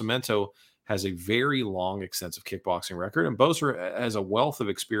 And Nascimento has a very long, extensive kickboxing record, and Boser has a wealth of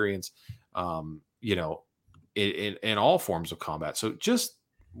experience, in all forms of combat. So just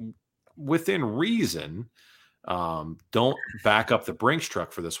within reason, don't back up the Brinks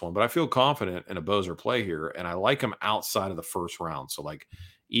truck for this one, but I feel confident in a Boser play here, and I like him outside of the first round. So like,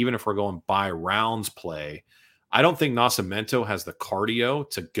 even if we're going by rounds play, I don't think Nascimento has the cardio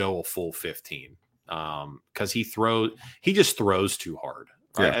to go a full 15 because he just throws too hard.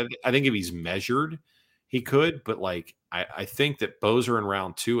 Right? Yeah. I think if he's measured, he could, but like I think that Boser in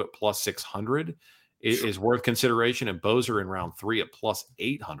round 2 at +600 is worth consideration, and Boser in round 3 at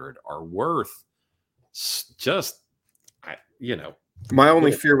 +800 are worth. My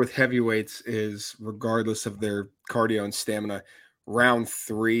only fear with heavyweights is, regardless of their cardio and stamina, round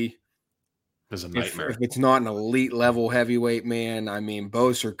 3 is a nightmare. If it's not an elite level heavyweight, man, I mean,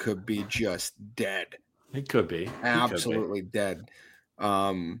 Boser could be just dead. He could be absolutely dead.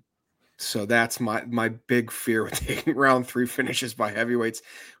 So that's my big fear with taking round 3 finishes by heavyweights.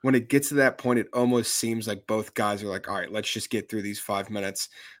 When it gets to that point, it almost seems like both guys are like, all right, let's just get through these 5 minutes.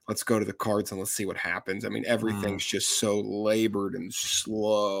 Let's go to the cards and let's see what happens. I mean, everything's just so labored and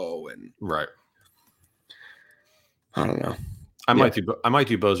slow, and right. I don't know. I might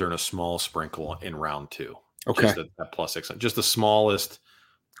do Boser in a small sprinkle in round 2. Okay. Just at +600, just the smallest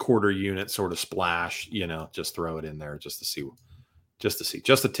quarter unit sort of splash, just throw it in there just to see,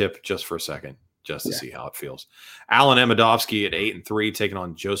 just a tip, just for a second, just to see how it feels. Alan Amedovski at 8-3, taking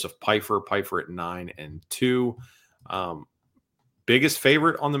on Joseph Pyfer at 9-2. Biggest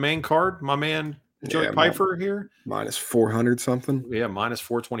favorite on the main card, my man, Joey Pyfer here. -400 something. Yeah,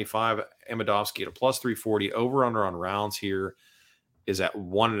 -425. Amedovski at a +340. Over under on rounds here is at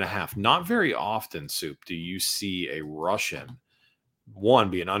 1.5. Not very often, Soup, do you see a Russian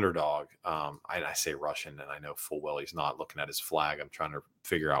be an underdog. I say Russian, and I know full well he's not. Looking at his flag, I'm trying to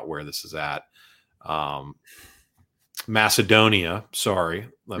figure out where this is at. Macedonia. Sorry,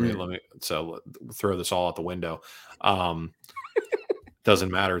 let me. So throw this all out the window.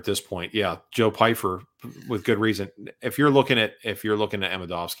 Doesn't matter at this point. Yeah, Joe Pyfer with good reason. If you're looking at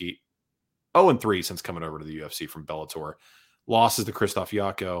Amedovski, 0-3 since coming over to the UFC from Bellator, losses to Christoph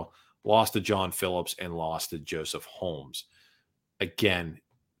Yako, lost to John Phillips, and lost to Joseph Holmes. Again,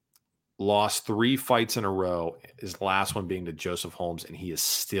 lost 3 fights in a row. His last one being to Joseph Holmes, and he is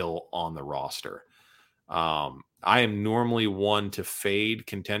still on the roster. I am normally one to fade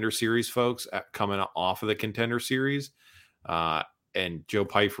Contender Series folks coming off of the Contender Series. And Joe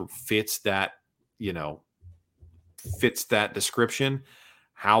Pyfer fits that description.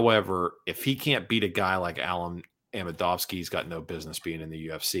 However, if he can't beat a guy like Alan Amedovski, he's got no business being in the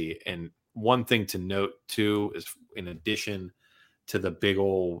UFC. And one thing to note too is, in addition to the big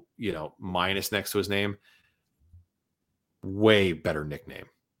old, minus next to his name, way better nickname.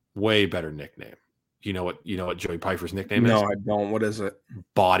 You know what Joey Pyfer's nickname is? No, I don't. What is it?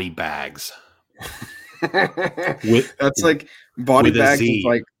 Body Bags. That's like Body Bags is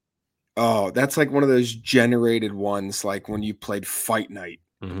like, that's like one of those generated ones, like when you played Fight Night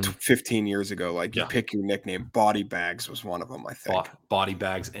 15 years ago. Like you pick your nickname. Body Bags was one of them, I think. Body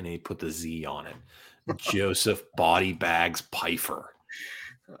Bags, and he put the Z on it. Joseph Body Bags Pyfer.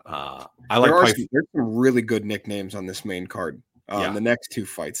 There's some really good nicknames on this main card. The next 2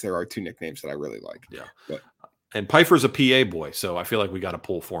 fights, there are 2 nicknames that I really like. Yeah, and Pyfer's a PA boy, so I feel like we got to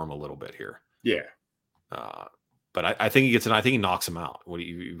pull for him a little bit here. Yeah. But I think he gets I think he knocks him out. What do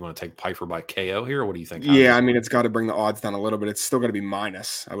you want to take Pyfer by KO here? Or what do you think? Yeah, I mean, it's got to bring the odds down a little bit. It's still got to be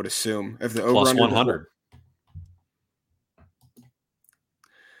minus, I would assume. If the plus 100.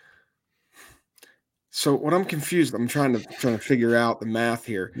 So what I'm confused. I'm trying to figure out the math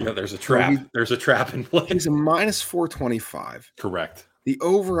here. Yeah, there's a trap. There's a trap in play. He's a minus 425. Correct. The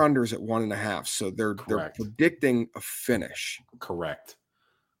over/under is at 1.5. So they're predicting a finish. Correct.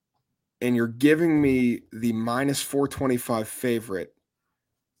 And you're giving me the minus 425 favorite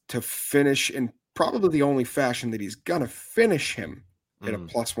to finish in probably the only fashion that he's going to finish him at a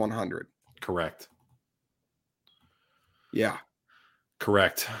plus 100. Correct. Yeah.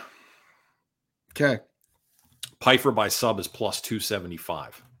 Correct. Okay. Pyfer by sub is plus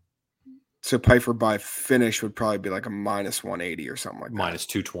 275. So Pyfer by finish would probably be like a minus 180 or something like that. Minus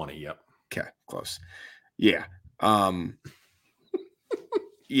 220, yep. Okay, close. Yeah.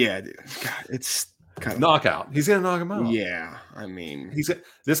 Yeah, dude. God, it's kind of knockout. He's gonna knock him out. Yeah, I mean,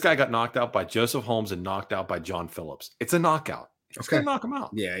 this guy got knocked out by Joseph Holmes and knocked out by John Phillips. It's a knockout. He's gonna knock him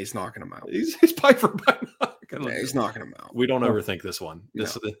out. Yeah, he's knocking him out. He's Pyfer by knocking. Yeah, he's knocking him out. We don't overthink this one.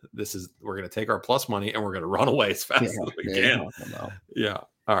 This is we're gonna take our plus money and we're gonna run away as fast as we can. Yeah.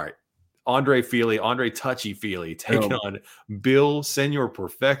 All right. Andre Touchy Feely taking on Bill Senor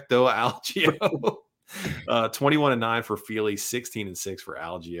Perfecto Algio. 21-9 for Feely, 16-6 for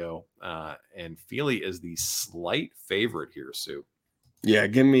Algio. And Feely is the slight favorite here, Sue. Yeah,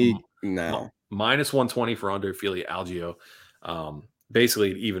 give me now. Minus 120 for Andre Feely, Algio.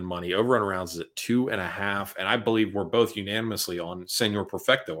 Basically even money. Overrun rounds is at 2.5. And I believe we're both unanimously on Senor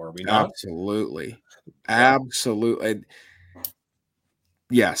Perfecto, are we not? Absolutely. Absolutely.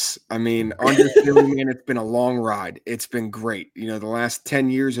 Yes. I mean, Andre Feely, man, it's been a long ride. It's been great. The last 10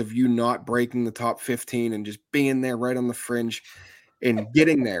 years of you not breaking the top 15 and just being there right on the fringe and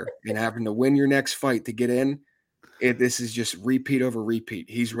getting there and having to win your next fight to get in. This is just repeat over repeat.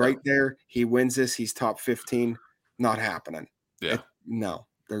 He's right there. He wins this. He's top 15. Not happening. Yeah. No,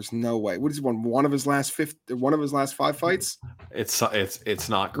 there's no way. What is he won? One of his last 5 fights? It's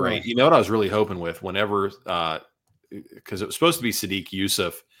not great. You know what I was really hoping with whenever because it was supposed to be Sadiq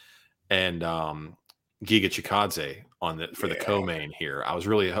Yusuff and Giga Chikadze for the co-main here. I was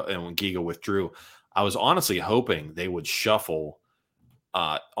really, and when Giga withdrew, I was honestly hoping they would shuffle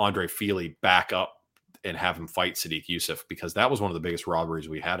Andre Feely back up and have him fight Sadiq Yusuff, because that was one of the biggest robberies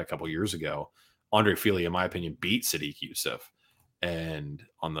we had a couple years ago. Andre Feely, in my opinion, beat Sadiq Yusuff, and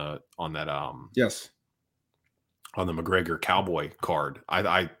on the McGregor Cowboy card,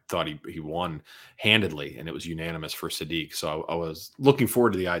 I thought he won handedly, and it was unanimous for Sadiq. So I was looking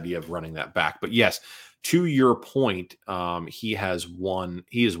forward to the idea of running that back. But yes, to your point, he is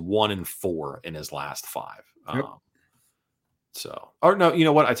 1-4 in his last 5. Yep. Or no, you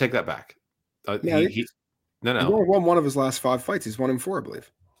know what? I take that back. No. He won one of his last 5 fights. He's 1-4, I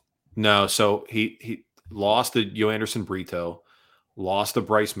believe. No, so he lost to Joanderson Brito, lost to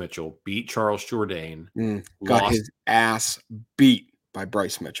Bryce Mitchell, beat Charles Jourdain, got his ass beat by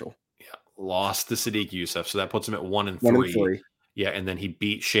Bryce Mitchell. Yeah, lost to Sadiq Yusuff, so that puts him at 1-3. Yeah, and then he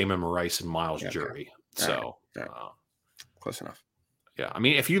beat Shaman Moraes and Miles Jury. So close enough. Yeah, I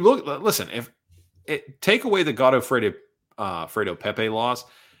mean, if you listen, take away the Godofredo Fredo Pepe loss,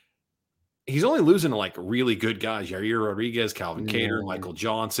 he's only losing to like really good guys: Yair Rodriguez, Calvin Kattar, Michael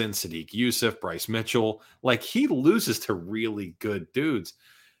Johnson, Sadiq Youssef, Bryce Mitchell. Like he loses to really good dudes.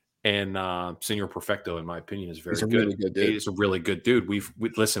 And Senor Perfecto, in my opinion, is very good. Really good dude. He's a really good dude. We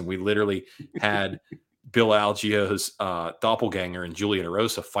literally had Bill Algio's doppelganger and Julian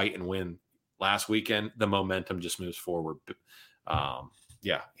Erosa fight and win last weekend. The momentum just moves forward.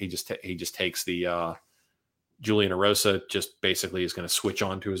 He just takes the Julian Erosa. Just basically is going to switch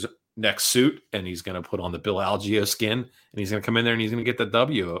on to his next suit, and he's going to put on the Bill Algio skin, and he's going to come in there and he's going to get the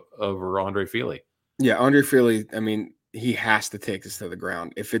W over Andre Fili. Yeah, Andre Fili. I mean, he has to take this to the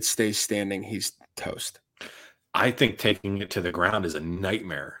ground. If it stays standing, he's toast. I think taking it to the ground is a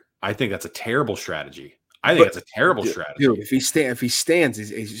nightmare. I think that's a terrible strategy. Dude, if he stands,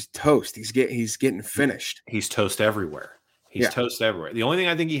 he's toast. He's getting finished. He's toast everywhere. Toast everywhere. The only thing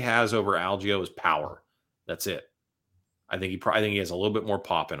I think he has over Algio is power. That's it. I think he has a little bit more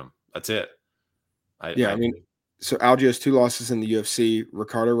pop in him. That's it. I mean, so Algio's 2 losses in the UFC: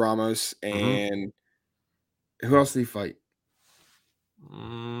 Ricardo Ramos and who else did he fight?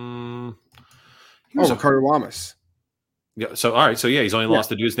 Ricardo Ramos. Yeah. So all right. So yeah, he's only lost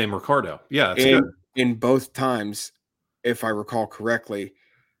to dude's named Ricardo. Yeah. That's good. In both times, if I recall correctly,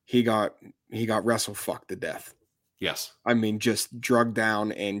 he got wrestle fucked to death. Yes. I mean, just drugged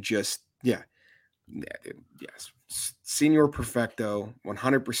down and just yes. Senor Perfecto,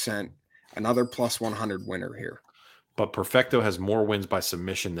 100%. Another plus 100 winner here. But Perfecto has more wins by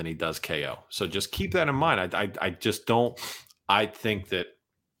submission than he does KO. So just keep that in mind. I just don't. I think that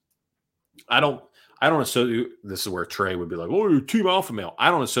I don't associate. This is where Trey would be like, "Oh, you're team alpha male." I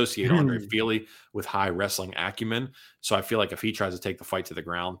don't associate Andre Fili with high wrestling acumen. So I feel like if he tries to take the fight to the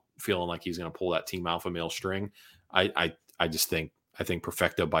ground, feeling like he's going to pull that team alpha male string, I think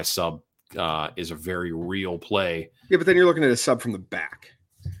Perfecto by sub is a very real play. Yeah, but then you're looking at a sub from the back.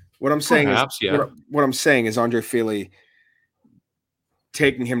 What I'm saying what I'm saying is Andre Fili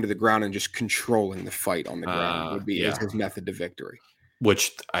taking him to the ground and just controlling the fight on the ground would be his method to victory.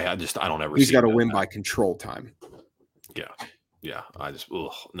 Which I don't ever. He's got to win by control time. Yeah.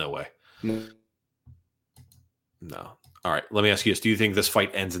 No way. No. All right. Let me ask you this: do you think this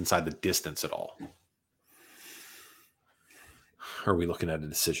fight ends inside the distance at all? Are we looking at a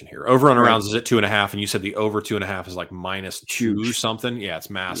decision here? Over on rounds is at 2.5, and you said the over 2.5 is like -2 something. Yeah, it's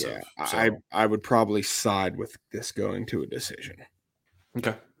massive. Yeah, so. I would probably side with this going to a decision.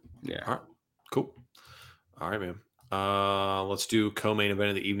 Okay. Yeah. All right. Cool. All right, man. Let's do co-main event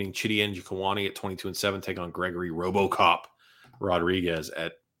of the evening. Chidi Njokuani at 22-7 taking on Gregory RoboCop Rodriguez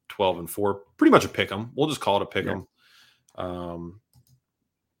at 12-4. Pretty much a pick 'em. We'll just call it a pick 'em.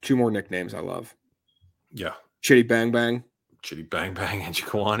 2 more nicknames I love. Yeah. Chidi Bang Bang. Chidi Bang Bang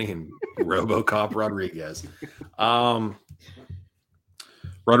Njokuani and RoboCop Rodriguez.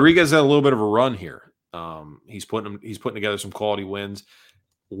 Rodriguez had a little bit of a run here. He's putting together some quality wins.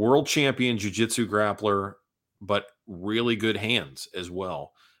 World champion jiu-jitsu grappler, but really good hands as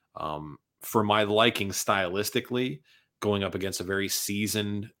well. For my liking stylistically, going up against a very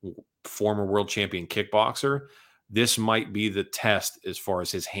seasoned former world champion kickboxer, this might be the test as far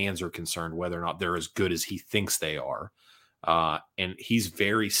as his hands are concerned, whether or not they're as good as he thinks they are. And he's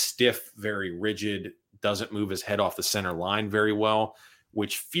very stiff, very rigid, doesn't move his head off the center line very well,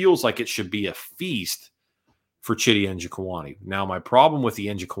 which feels like it should be a feast for Chidi Njokuani. Now, my problem with the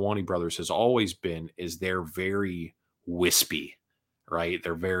Njokuani brothers has always been is they're very wispy, right?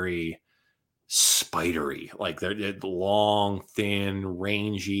 They're very spidery. Like they're long, thin,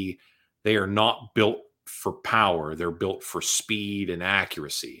 rangy. They are not built for power. They're built for speed and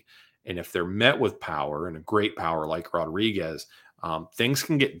accuracy. And if they're met with power and a great power like Rodriguez, things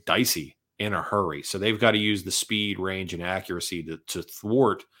can get dicey in a hurry. So they've got to use the speed, range, and accuracy to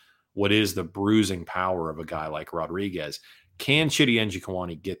thwart what is the bruising power of a guy like Rodriguez. Can Chidi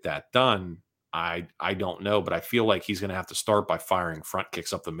Njokuani get that done? I don't know, but I feel like he's going to have to start by firing front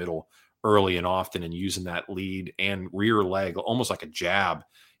kicks up the middle early and often and using that lead and rear leg almost like a jab.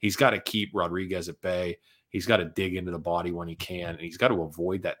 He's got to keep Rodriguez at bay. He's got to dig into the body when he can, and he's got to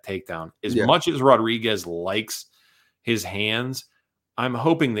avoid that takedown. As much as Rodriguez likes his hands, I'm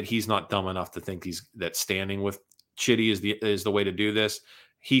hoping that he's not dumb enough to think that standing with Chidi is the way to do this.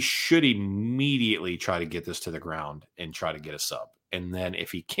 He should immediately try to get this to the ground and try to get a sub. And then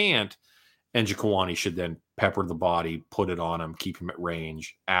if he can't, Njokuani should then pepper the body, put it on him, keep him at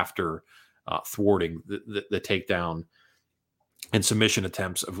range after thwarting the takedown and submission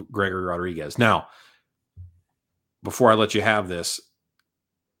attempts of Gregory Rodriguez. Now, before I let you have this,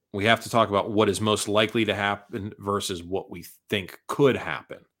 we have to talk about what is most likely to happen versus what we think could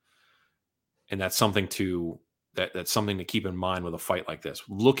happen. And that's something that's something to keep in mind with a fight like this.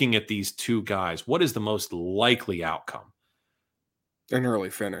 Looking at these two guys, what is the most likely outcome? An early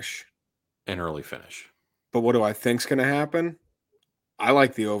finish. An early finish. But what do I think's going to happen? I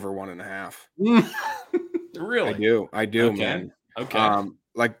like the over 1.5. Really? I do, okay. man. Okay.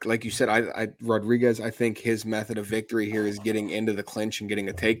 Like you said, I Rodriguez, I think his method of victory here is getting into the clinch and getting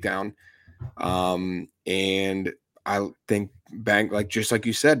a takedown. And I think just like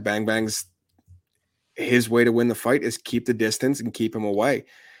you said, Bang Bang's his way to win the fight is keep the distance and keep him away.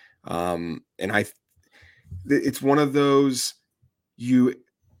 And it's one of those,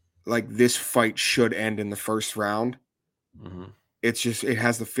 this fight should end in the first round. Mm-hmm. It's just, it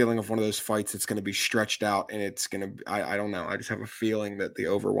has the feeling of one of those fights that's going to be stretched out, and it's going to, I don't know. I just have a feeling that the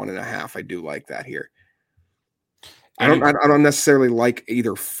over 1.5, I do like that here. I don't necessarily like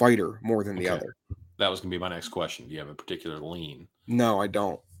either fighter more than the other. That was going to be my next question. Do you have a particular lean? No, I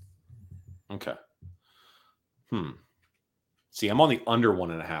don't. Okay. See, I'm on the under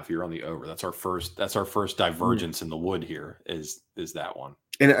 1.5. You're on the over. That's our first divergence in the wood here is that one.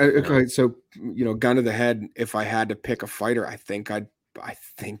 And okay, so gun to the head, if I had to pick a fighter, I think I'd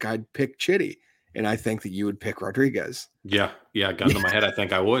pick Chitty, and I think that you would pick Rodriguez. Yeah, gun to my head, I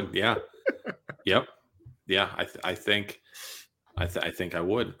think I would. Yeah, yep, yeah. I think I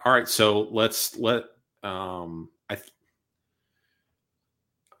would. All right, so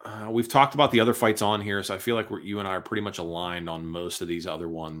we've talked about the other fights on here, so I feel like you and I are pretty much aligned on most of these other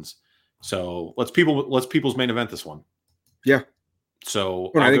ones. So let's people's main event this one. Yeah.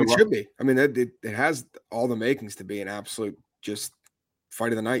 So I think it should be. I mean, it has all the makings to be an absolute just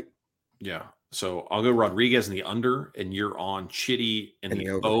fight of the night. Yeah. So I'll go Rodriguez in the under, and you're on Chitty in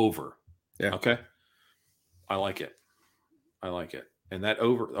the over. Yeah. Okay. I like it. And that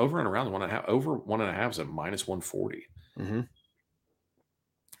over and around the 1.5, over 1.5 is at -140. Mm-hmm.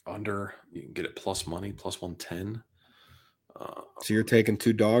 Under, you can get it plus money, plus 110. So you're taking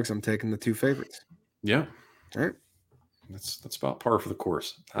two dogs. I'm taking the two favorites. Yeah. All right. That's about par for the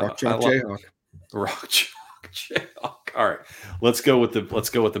course. Rock Chalk Jayhawk. Rock Chalk Jayhawk. All right. Let's go with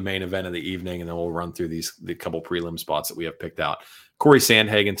the main event of the evening, and then we'll run through the couple prelim spots that we have picked out. Corey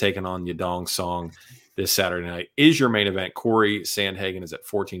Sandhagen taking on Yadong Song this Saturday night is your main event. Corey Sandhagen is at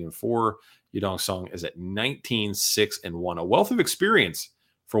 14-4. Yadong Song is at 19-6-1. A wealth of experience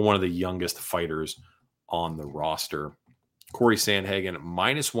for one of the youngest fighters on the roster. Corey Sandhagen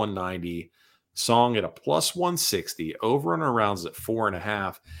 -190. Song at a +160. Over and around is at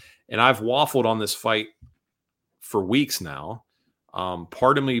 4.5. And I've waffled on this fight for weeks now.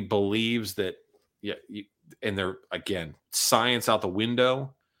 Part of me believes that, and they're, again, science out the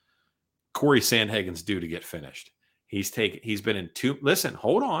window. Corey Sandhagen's due to get finished. He's been in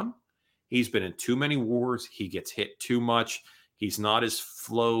hold on. He's been in too many wars. He gets hit too much. He's not as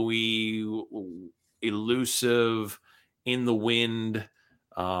flowy, elusive, in the wind,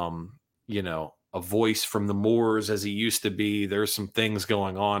 a voice from the moors as he used to be. There's some things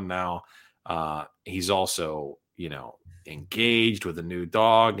going on now. He's also, engaged with a new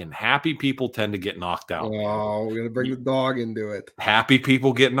dog, and happy people tend to get knocked out. Oh, we're going to bring the dog into it. Happy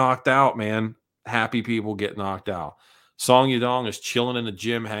people get knocked out, man. Happy people get knocked out. Song Yadong is chilling in the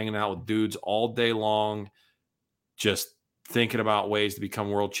gym, hanging out with dudes all day long, just thinking about ways to become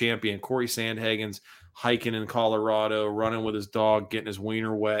world champion. Corey Sandhagen's hiking in Colorado, running with his dog, getting his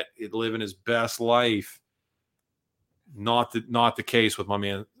wiener wet, living his best life. Not the case with my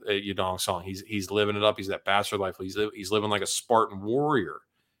man Yadong Song. He's living it up. He's that bastard life. He's living like a Spartan warrior.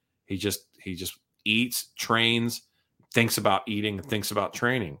 He just eats, trains, thinks about eating, and thinks about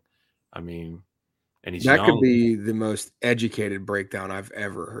training. I mean, and he's young. Could be the most educated breakdown I've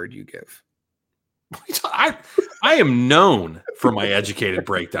ever heard you give. I am known for my educated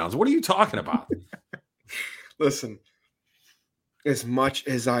breakdowns. What are you talking about? Listen, as much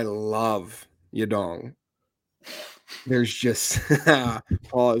as I love Yadong, there's just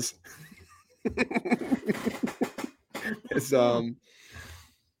pause.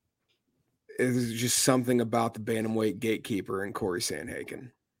 It's just something about the bantamweight gatekeeper and Corey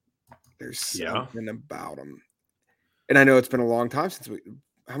Sandhagen. There's something about him, and I know it's been a long time since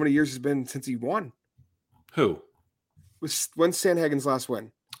how many years has it been since he won? Who? When's Sandhagen's last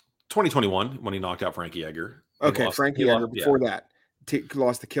win? 2021, when he knocked out Frankie Edgar. Okay, Frankie Edgar. Before that,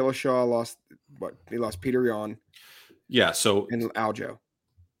 lost to Killishaw. He lost Peter Yan. Yeah, and Aljo.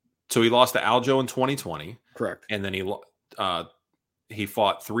 So he lost to Aljo in 2020. Correct. And then he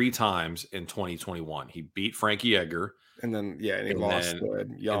fought 3 times in 2021. He beat Frankie Edgar. And then he lost to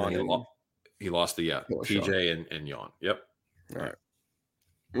Yan. He lost to TJ and Jan. Yep. All right.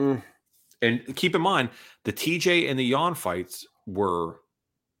 And keep in mind, the TJ and the Jan fights were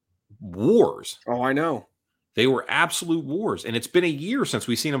wars. Oh, I know. They were absolute wars. And it's been a year since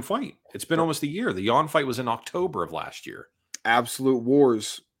we've seen them fight. It's been almost a year. The Jan fight was in October of last year. Absolute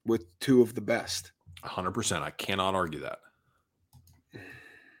wars with two of the best. 100%. I cannot argue that.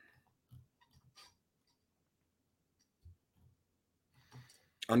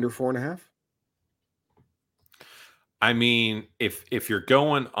 Under 4.5? I mean, if you're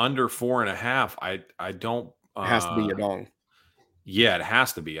going under 4.5, I don't. It has to be Yadong. Yeah, it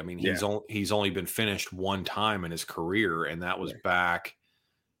has to be. I mean, he's only been finished one time in his career, and that was back.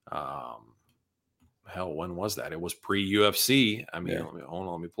 When was that? It was pre-UFC. I mean,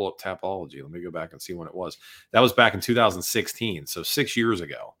 let me pull up Tapology. Let me go back and see when it was. That was back in 2016, so 6 years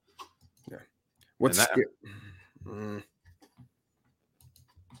ago. Yeah.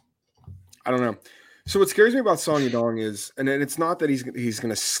 I don't know. So what scares me about Song Yadong is, and it's not that he's going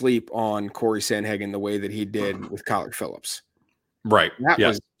to sleep on Corey Sandhagen the way that he did with Kyler Phillips. Right. That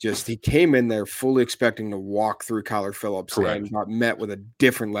was just, he came in there fully expecting to walk through Kyler Phillips and got met with a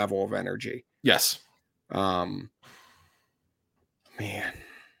different level of energy. Yes. Man.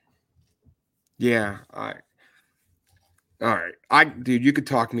 Yeah. All right. Dude, you could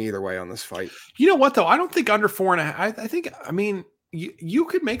talk me either way on this fight. You know what, though? I don't think under 4.5. I mean, you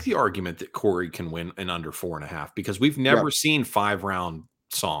could make the argument that Corey can win in under 4.5 because we've never seen 5-round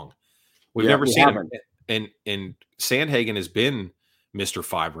Song. We've never seen him. And Sandhagen has been Mr.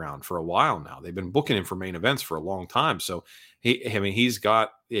 5-round for a while now. They've been booking him for main events for a long time. So he's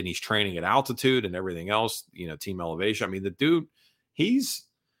training at altitude and everything else, team elevation. I mean, the dude, he's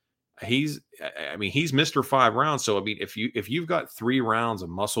Mr. 5-round. So I mean, if you've got 3 rounds of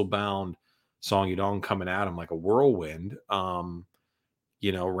muscle bound Song Yadong coming at him like a whirlwind,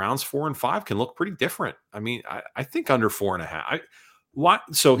 rounds 4 and 5 can look pretty different. I mean, I think under 4.5.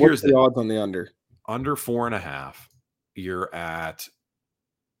 So here's the odds on the under 4.5. You're at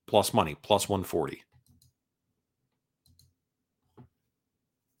plus money, plus 140.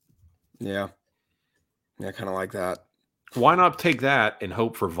 Yeah, kind of like that. Why not take that and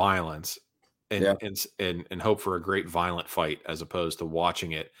hope for violence and hope for a great violent fight as opposed to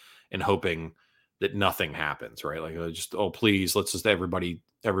watching it and hoping that nothing happens, right? Like please, let's just everybody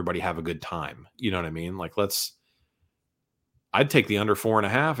have a good time. You know what I mean? Like I'd take the under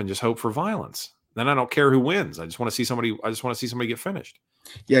 4.5 and just hope for violence. Then I don't care who wins. I just want to see somebody get finished.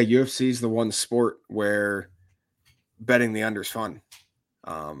 Yeah, UFC is the one sport where betting the under is fun.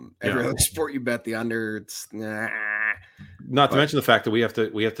 Every other sport you bet the under, it's Not to mention the fact that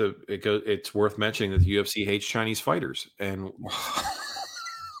it's worth mentioning that the UFC hates Chinese fighters, and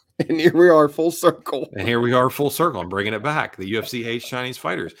here we are full circle. I'm bringing it back. The UFC hates Chinese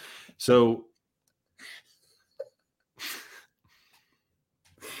fighters. So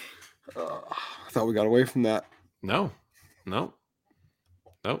I thought we got away from that. No.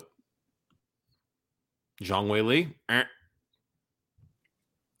 Zhang Wei Li.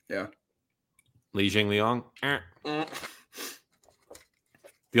 Yeah. Li Jingliang.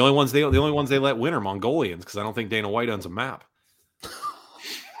 The only ones they let win are Mongolians because I don't think Dana White owns a map.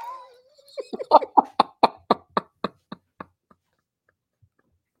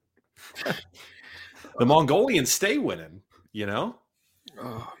 The Mongolians stay winning,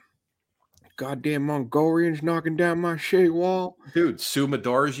 Goddamn Mongolians knocking down my shade wall. Dude, Suma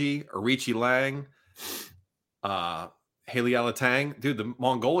Darji, Arichi Lang, Haley Alatang. Dude, the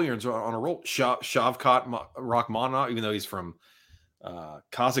Mongolians are on a roll. Shavkat Rakhmonov, even though he's from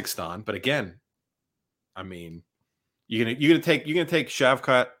Kazakhstan. But again, I mean, you're gonna take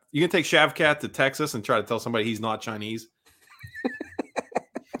Shavkat. You can take Shavkat to Texas and try to tell somebody he's not Chinese.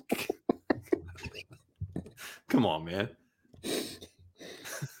 Come on, man.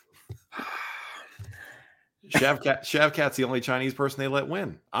 Shavkat's the only Chinese person they let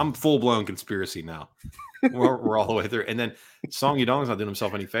win. I'm full-blown conspiracy now. We're all the way through. And then Song Yadong's not doing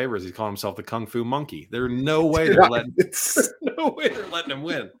himself any favors. He's calling himself the Kung Fu Monkey. There's no way they're letting him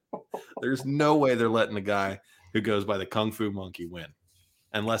win. There's no way they're letting the guy who goes by the Kung Fu Monkey win.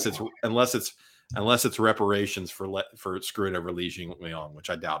 Unless it's reparations for screwing over Li Jingliang, which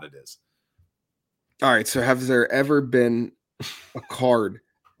I doubt it is. All right, so has there ever been a card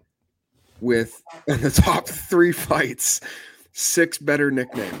with in the top 3 fights 6 better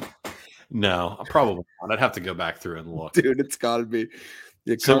nicknames? No, probably not. I'd have to go back through and look. Dude, it's got to be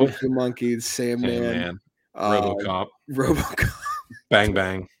the Kung Fu Monkey, Sandman, RoboCop, RoboCop, Bang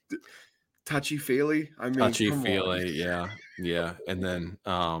Bang, Touchy Feely. I mean, Touchy Feely, yeah. Yeah, and then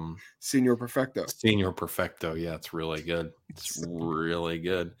Senior Perfecto. Senior Perfecto. Yeah, it's really good. It's really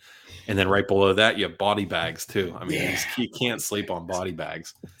good. And then right below that, you have body bags too. I mean, you can't sleep on body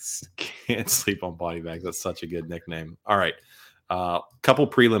bags. Can't sleep on body bags. That's such a good nickname. All right. Couple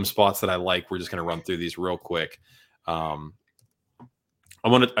prelim spots that I like. We're just going to run through these real quick. I'm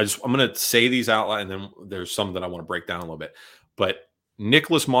gonna say these out loud, and then there's some that I want to break down a little bit. But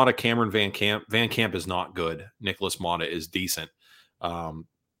Nicholas Mata, Cameron Van Camp. Van Camp is not good. Nicholas Mata is decent.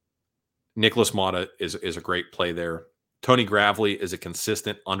 Nicholas Mata is a great play there. Tony Gravely is a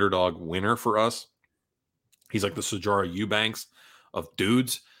consistent underdog winner for us. He's like the Sajara Eubanks of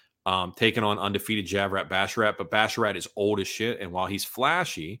dudes, taking on undefeated Javrat Basharat. But Basharat is old as shit, and while he's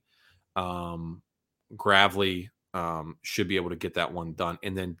flashy, Gravely should be able to get that one done.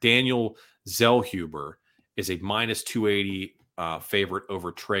 And then Daniel Zellhuber is a minus 280 favorite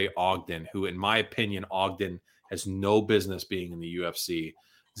over Trey Ogden, who, in my opinion, Ogden has no business being in the UFC.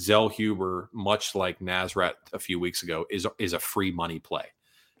 Zellhuber, much like Nasrat a few weeks ago, is a free money play.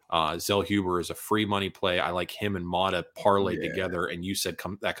 Zellhuber is a free money play. I like him and Mata parlayed together, and you said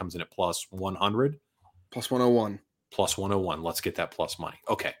that comes in at plus 100? Plus 101. Plus 101. Let's get that plus money.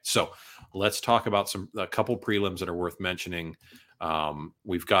 Okay, so let's talk about a couple prelims that are worth mentioning.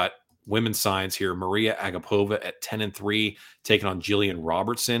 We've got women's science here. Maria Agapova at 10-3, taking on Jillian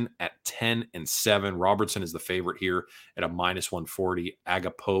Robertson at 10-7. Robertson is the favorite here at a minus 140.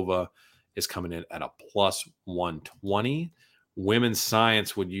 Agapova is coming in at a plus 120. Women's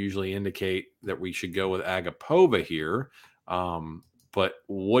science would usually indicate that we should go with Agapova here. But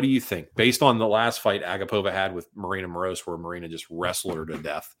what do you think? Based on the last fight Agapova had with Marina Moroz, where Marina just wrestled her to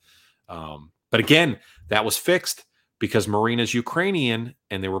death. But again, that was fixed because Marina's Ukrainian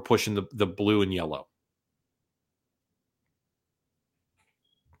and they were pushing the blue and yellow.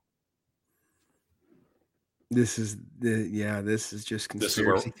 This is just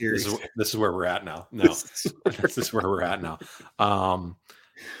conspiracy theories. This is where we're at now. No, this is where we're at now.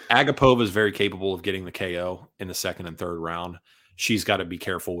 Agapova is very capable of getting the KO in the second and third round. She's got to be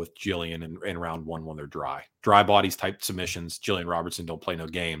careful with Jillian in round one when they're dry bodies type submissions. Jillian Robertson don't play no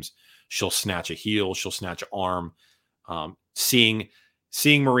games. She'll snatch a heel. She'll snatch an arm. Seeing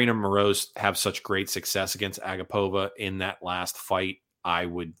Marina Moroz have such great success against Agapova in that last fight, I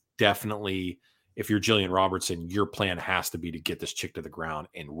would definitely, if you're Jillian Robertson, your plan has to be to get this chick to the ground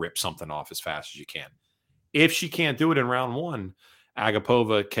and rip something off as fast as you can. If she can't do it in round one,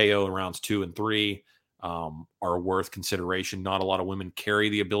 Agapova KO in rounds 2 and 3 are worth consideration. Not a lot of women carry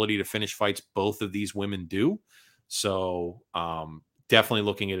the ability to finish fights. Both of these women do. So definitely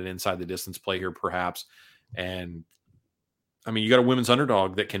looking at an inside the distance play here, perhaps. And I mean, you got a women's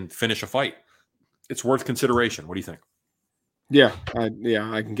underdog that can finish a fight. It's worth consideration. What do you think? Yeah,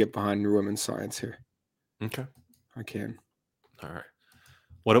 I can get behind your women's science here. Okay, I can. All right.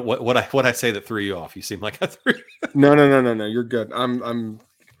 What I say that threw you off? You seem like I threw. No. You're good. I'm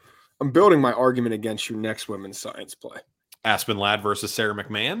building my argument against your next women's science play. Aspen Ladd versus Sarah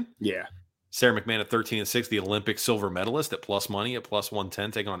McMahon. Yeah. Sarah McMahon at 13-6, the Olympic silver medalist at plus money at plus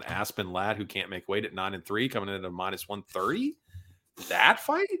 110, taking on Aspen Ladd, who can't make weight at 9-3, coming in at a minus 130. That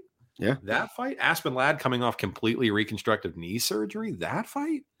fight? Yeah. That fight? Aspen Ladd coming off completely reconstructive knee surgery? That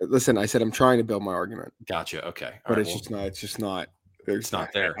fight? Listen, I said I'm trying to build my argument. Gotcha. Okay. But it's just not. It's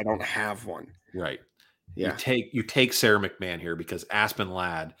not there. I don't have one. Right. Yeah. You take Sarah McMahon here because Aspen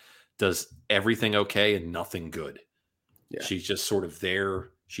Ladd does everything okay and nothing good. Yeah. She's just sort of there.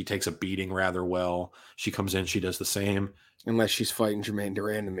 She takes a beating rather well. She comes in, she does the same. Unless she's fighting Jermaine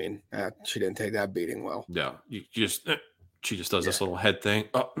Durand, I mean, she didn't take that beating well. Yeah, she just does this little head thing.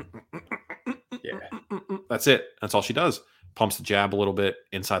 Oh. Yeah, that's it. That's all she does. Pumps the jab a little bit,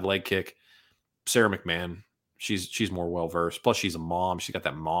 inside leg kick. Sarah McMahon, she's more well versed. Plus, she's a mom. She's got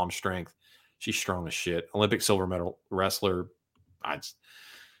that mom strength. She's strong as shit. Olympic silver medal wrestler.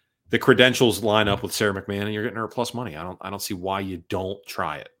 The credentials line up with Sarah McMahon, and you're getting her plus money. I don't see why you don't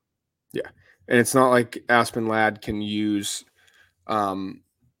try it. Yeah, and it's not like Aspen Ladd can use, I don't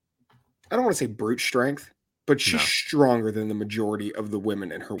want to say brute strength, but she's stronger than the majority of the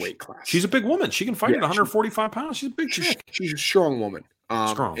women in her weight class. She's a big woman. She can fight at 145 pounds. She's a big chick. She's a strong woman.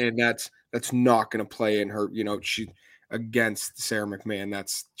 Strong, and that's not going to play in her. she against Sarah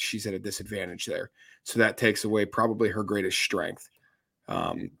McMahon. She's at a disadvantage there. So that takes away probably her greatest strength.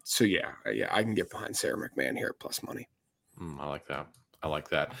 So yeah, I can get behind Sarah McMahon here at plus money. I like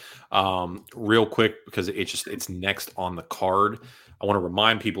that. Real quick, because it's next on the card. I want to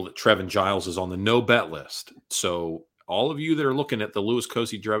remind people that Trevin Giles is on the no bet list. So all of you that are looking at the Louis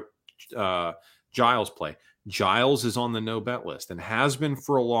Cosi Giles play, Giles is on the no bet list and has been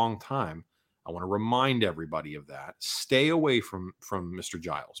for a long time. I I want to remind everybody of that. Stay away from Mr.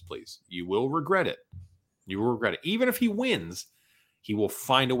 Giles, please. You will regret it. You will regret it. Even if he wins, he will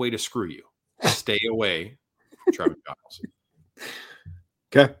find a way to screw you. Stay away from Trevor Giles.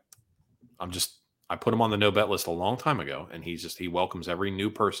 Okay. I put him on the no bet list a long time ago, and he welcomes every new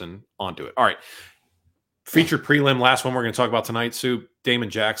person onto it. All right. Featured prelim, last one we're going to talk about tonight, Sue. Damon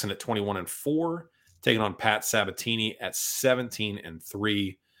Jackson at 21-4, taking on Pat Sabatini at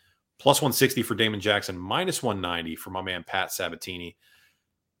 17-3. Plus 160 for Damon Jackson, minus 190 for my man Pat Sabatini.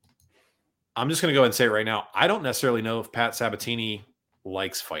 I'm just going to go ahead and say it right now. I don't necessarily know if Pat Sabatini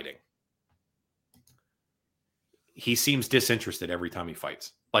likes fighting. He seems disinterested every time he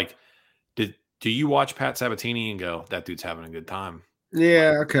fights. Like, do you watch Pat Sabatini and go, that dude's having a good time?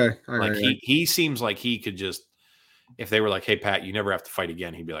 Yeah, okay. All like right. he seems like he could just, if they were like, hey, Pat, you never have to fight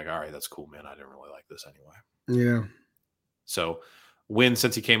again, he'd be like, all right, that's cool, man. I didn't really like this anyway. Yeah. So win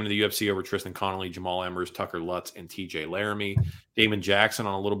since he came into the UFC over Tristan Connolly, Jamal Emmers, Tucker Lutz, and TJ Laramie. Damon Jackson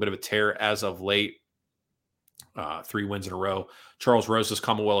on a little bit of a tear as of late. 3 wins in a row. Charles Rosas,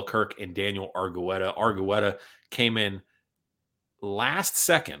 Kamuela Kirk, and Daniel Argueta. Argueta came in last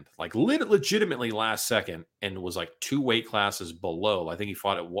second, like legitimately last second, and was like 2 weight classes below. I think he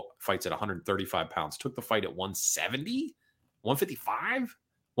fights at 135 pounds. Took the fight at 170, 155,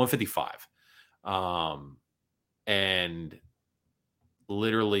 155. And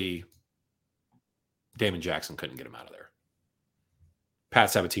literally Damon Jackson couldn't get him out of there.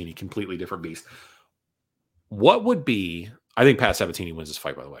 Pat Sabatini, completely different beast. What would be, I think Pat Sabatini wins this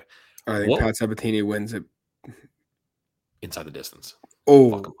fight, by the way. I think Pat Sabatini wins it. Inside the distance.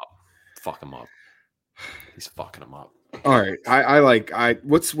 Oh, fuck him up. He's fucking him up. All right.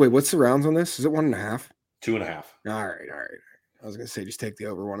 What's the rounds on this? Is it 1.5? 2.5. All right. I was gonna say just take the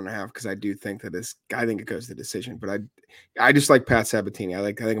over 1.5 because I do think that I think it goes to decision, but I just like Pat Sabatini. I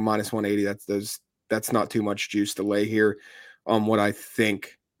think a minus 180. That's not too much juice to lay here on what I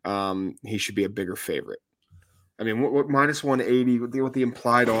think he should be a bigger favorite. I mean, what minus 180? What the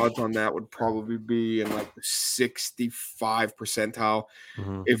implied odds on that would probably be in like the 65 percentile.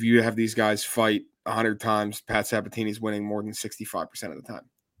 Mm-hmm. If you have these guys fight 100 times, Pat Sabatini's winning more than 65% of the time.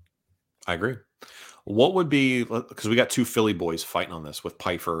 I agree. What would be, because we got 2 Philly boys fighting on this with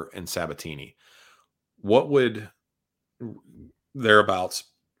Pyfer and Sabatini. What would thereabouts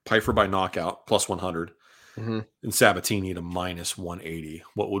Pyfer by knockout plus 100 and Sabatini to minus 180?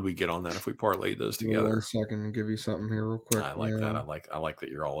 What would we get on that if we parlayed those together? 1 second, I'll give you something here real quick. I like that. I like that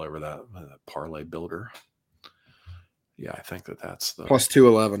you're all over that parlay builder. Yeah, I think that's the plus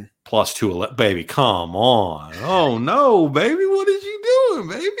 211. Plus 211, baby. Come on. Oh no, baby. What is you doing,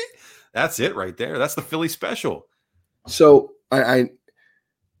 baby? That's it right there. That's the Philly special. So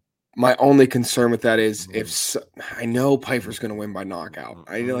my only concern with that is I know Pyfer's going to win by knockout.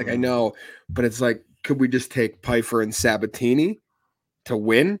 I know, but it's like, could we just take Pyfer and Sabatini to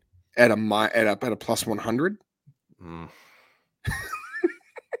win at a plus 100?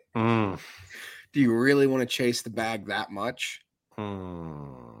 Do you really want to chase the bag that much?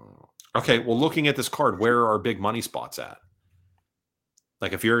 Okay, well, looking at this card, where are our big money spots at?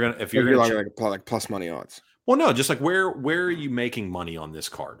 Like if you're like plus money odds. Well, no, just like where are you making money on this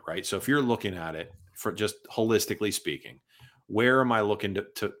card, right? So if you're looking at it for just holistically speaking, where am I looking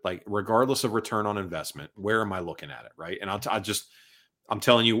to like, regardless of return on investment, where am I looking at it, right? And I'm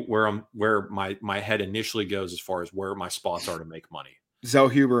telling you where my head initially goes as far as where my spots are to make money.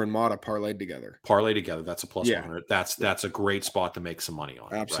 Zellhuber and Mata parlayed together. That's a plus 100. That's a great spot to make some money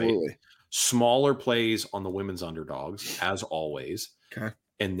on. Absolutely. Right? Smaller plays on the women's underdogs, as always. Okay.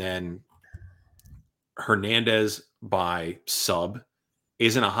 And then Hernandez by sub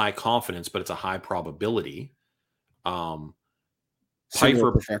isn't a high confidence, but it's a high probability.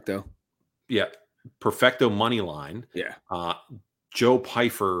 Pyfer Perfecto. Yeah. Perfecto money line. Yeah. Joe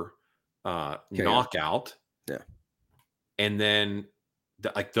Pyfer knockout. Yeah. And then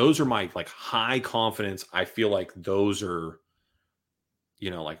like those are my like high confidence. I feel like those are,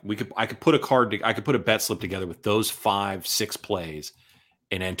 like I could put a bet slip together with those 5-6 plays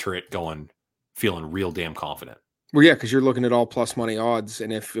and enter it feeling real damn confident. Well, yeah, because you're looking at all plus money odds,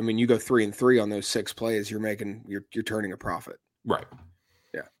 and you go 3-3 on those 6 plays, you're turning a profit. Right.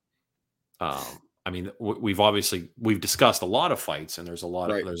 Yeah. We've discussed a lot of fights, and there's a lot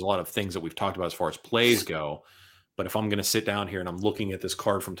of things that we've talked about as far as plays go. But if I'm going to sit down here and I'm looking at this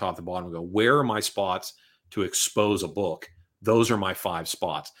card from top to bottom and go, where are my spots to expose a book? Those are my 5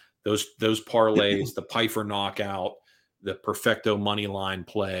 spots. Those parlays, the Pyfer knockout, the Perfecto money line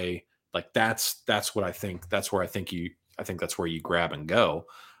play, like that's what I think. That's where I think that's where you grab and go.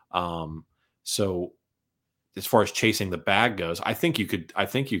 So as far as chasing the bag goes, I think you could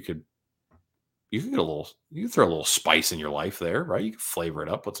You can throw a little spice in your life there, right? You can flavor it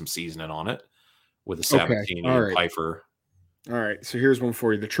up, put some seasoning on it with a Sabatini all and right. Pfeiffer. All right, so here's one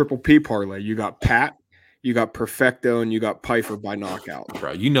for you: the triple P parlay. You got Pat, you got Perfecto, and you got Pfeiffer by knockout.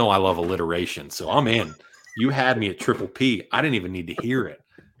 Bro, you know I love alliteration, so I'm in. You had me at triple P. I didn't even need to hear it.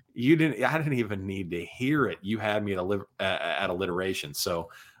 I didn't even need to hear it. You had me at alliteration. So,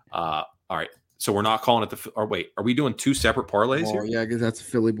 all right. So we're not calling it wait, are we doing two separate parlays here? Yeah, because that's a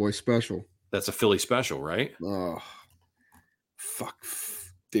Philly boy special. That's a Philly special, right? Oh, fuck,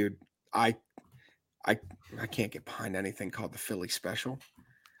 dude. I can't get behind anything called the Philly special.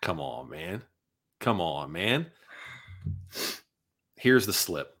 Come on, man. Here's the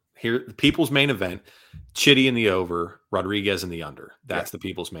slip. Here, the people's main event, Chitty in the over, Rodriguez in the under. That's the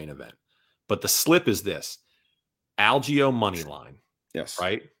people's main event. But the slip is this: Algio money line. Yes.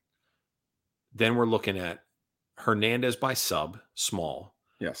 Right? Then we're looking at Hernandez by sub, small.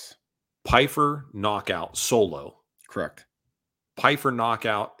 Yes. Pfeiffer knockout solo. Correct. Pfeiffer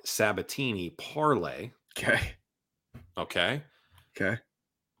knockout Sabatini parlay. Okay.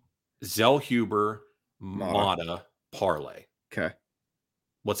 Zellhuber Mata parlay. Okay.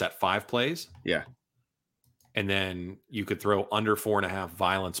 What's that? 5 plays? Yeah. And then you could throw under 4.5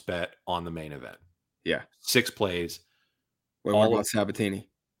 violence bet on the main event. Yeah. 6 plays. Wait, what about Sabatini?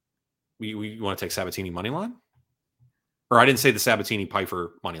 We want to take Sabatini money line? Or I didn't say the Sabatini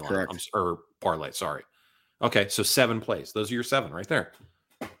Pfeiffer money line. Correct. Or parlay, sorry. Okay, so 7 plays. Those are your 7 right there.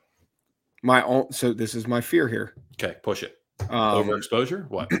 So this is my fear here. Okay, push it. Overexposure?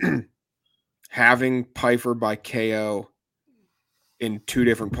 What? Having Pfeiffer by KO in 2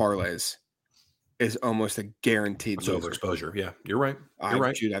 different parlays is almost a guaranteed overexposure. Yeah, you're right.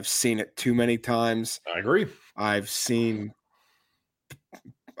 Dude, I've seen it too many times. I agree. I've seen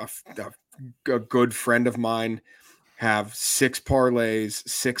a good friend of mine have 6 parlays,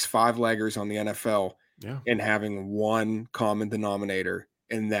 6 5-leggers on the NFL, and having one common denominator,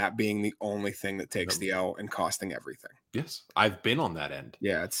 and that being the only thing that takes the L and costing everything. Yes, I've been on that end.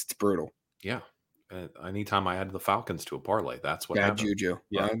 Yeah, it's brutal. Yeah. Anytime I add the Falcons to a parlay, that's what happened. Juju.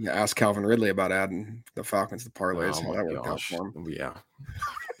 Yeah. Ask Calvin Ridley about adding the Falcons to parlays. How that worked out for him. Yeah.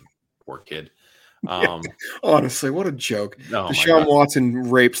 Poor kid. Honestly, what a joke. Oh Deshaun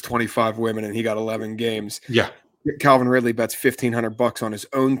Watson rapes 25 women and he got 11 games. Yeah. Calvin Ridley bets $1,500 on his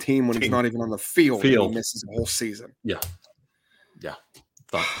own team when he's not even on the field. And he misses the whole season. Yeah. Yeah.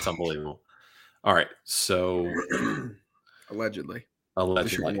 It's unbelievable. All right. So Allegedly.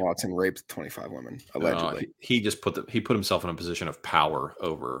 Deshaun Watson raped 25 women. Allegedly. He just put himself in a position of power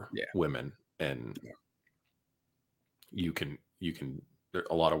over women, and you can there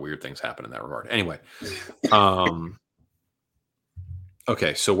a lot of weird things happen in that regard. Anyway,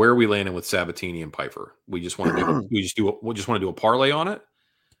 okay, so where are we landing with Sabatini and Pfeiffer? We just want to do a parlay on it.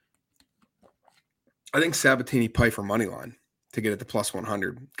 I think Sabatini Pfeiffer money line to get it to plus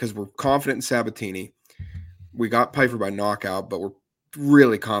 100 because we're confident in Sabatini. We got Pfeiffer by knockout, but we're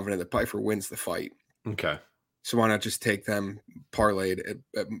really confident that Pfeiffer wins the fight. Okay. So why not just take them parlayed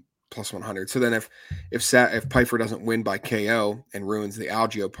at plus 100? So then if Pfeiffer doesn't win by KO and ruins the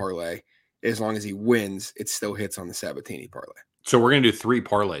Algio parlay, as long as he wins, it still hits on the Sabatini parlay. So we're going to do 3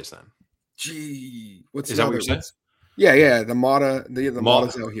 parlays then. Gee, is that what you're saying? Yeah. The Mata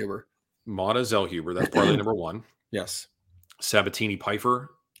Zellhuber. Mata Zellhuber. That's parlay number 1. Yes. Sabatini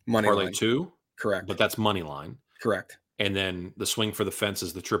Pfeiffer. Money parlay line. 2. Correct. But that's money line. Correct. And then the swing for the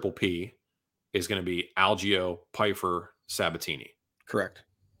fences, the triple P, is going to be Algio, Pfeiffer, Sabatini. Correct.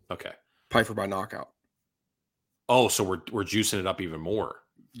 Okay. Pfeiffer by knockout. Oh, so we're juicing it up even more.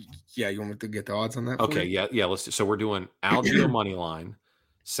 Yeah, you want me to get the odds on that? Okay, yeah. So we're doing Algio money line,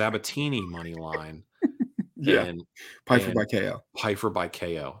 Sabatini money line, and Pfeiffer by KO. Pfeiffer by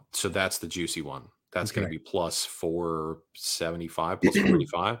KO. So that's the juicy one. That's going to be plus 475, plus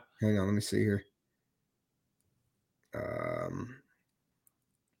 45. Hang on, let me see here.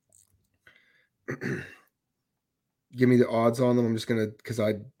 Give me the odds on them. I'm just gonna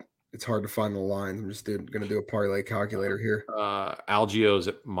it's hard to find the lines. I'm just gonna do a parlay calculator here. Algio's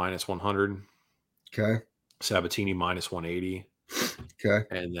at minus 100. Okay. Sabatini minus 180. Okay.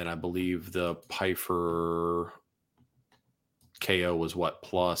 And then I believe the Pfeiffer KO was what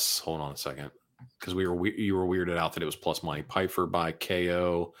plus? Hold on a second, because you were weirded out that it was plus money. Pfeiffer by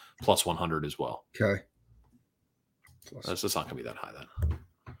KO plus 100 as well. Okay. It's not going to be that high then.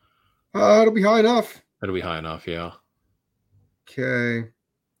 It'll be high enough. It'll be high enough, yeah. Okay.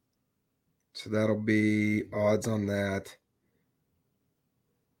 So that'll be odds on that.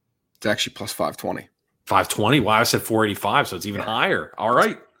 It's actually plus 520. 520? Wow, I said 485, so it's even higher. All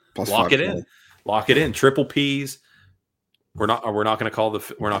right. Plus Lock it in. Triple P's. We're not going to call it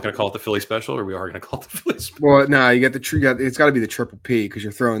the Philly special, or we are going to call it the Philly special. Well, no, you got it's got to be the triple P because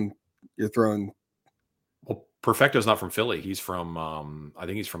you're throwing. Well, Perfecto's not from Philly. He's from I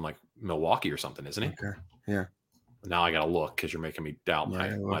think he's from like Milwaukee or something, isn't he? Okay. Yeah. Now I got to look because you're making me doubt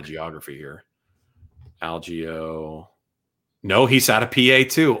my geography here. Algio. No, he's out of PA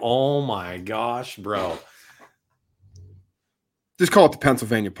too. Oh my gosh, bro. Just call it the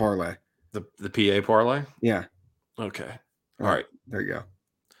Pennsylvania parlay. The PA parlay? Yeah. Okay. All right. There you go.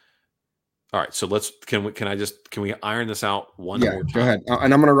 All right. So can we iron this out one more time? Go ahead.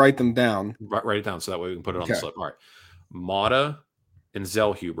 And I'm going to write them down. Write it down so that way we can put it on the slip. All right. Mata and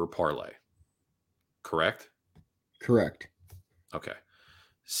Zellhuber parlay. Correct? Correct. Okay.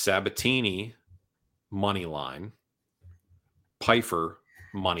 Sabatini money line. Pfeiffer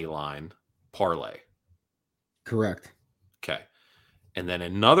money line parlay. Correct. Okay. And then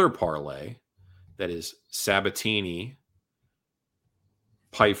another parlay that is Sabatini,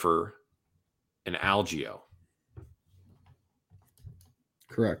 Pfeiffer, and Algio.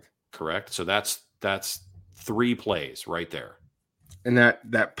 Correct. So that's 3 plays right there. And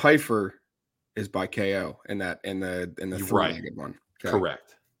that Pfeiffer is by KO in the 3-legged one. Okay.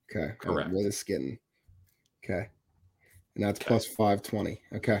 Correct. Okay. Correct. With a skin. Okay. And that's plus 520.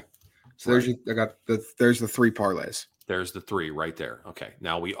 Okay. So there's the 3 parlays. There's the 3 right there. Okay.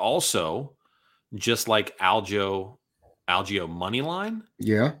 Now we also, just like Algio money line.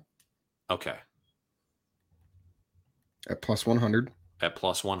 Yeah. Okay. At plus 100. At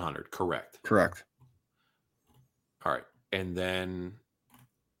plus 100. Correct. All right. And then,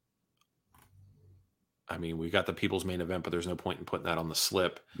 I mean, we got the People's Main Event, but there's no point in putting that on the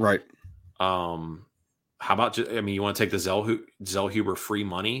slip. Right. How about, you want to take the Zellhuber free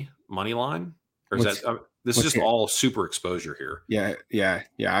money line? Or is that, this is just all super exposure here. Yeah.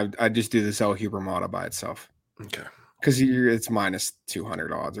 I just do the Zellhuber Mata by itself. Okay. Because it's minus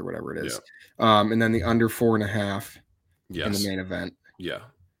 200 odds or whatever it is. Yeah. And then the under 4.5 in the main event. Yeah.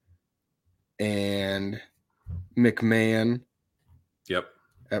 And McMahon. Yep.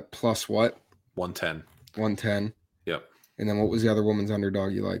 At plus what? 110. 110. Yep. And then what was the other woman's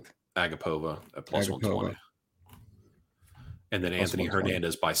underdog you liked? Agapova at plus 120. And then plus Anthony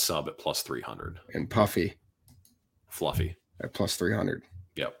Hernandez by sub at plus 300. And Fluffy at plus 300.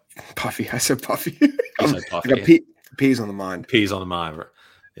 Yep. Puffy. I said Puffy. I said Puffy. I got peas on the mind.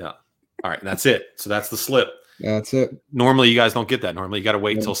 Yeah. All right. And that's it. So that's the slip. That's it. Normally you guys don't get that. Normally you got to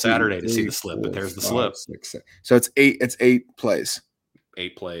wait until Saturday to see the slip, but there's the slip. 6, 7. So it's 8. It's 8 plays.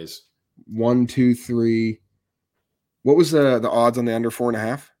 8 plays. 1, 2, 3. What was the odds on the under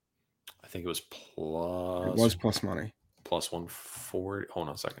 4.5? I think it was plus. It was plus money. Plus 140. Hold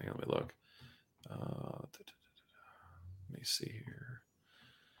on a second. Let me look. Let me see here.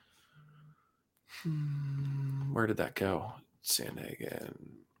 Where did that go? Sandhagen.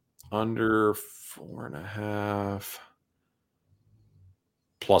 Under 4.5.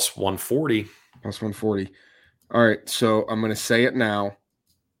 Plus 140. Plus 140. All right. So I'm going to say it now.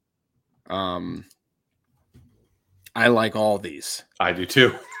 I like all these. I do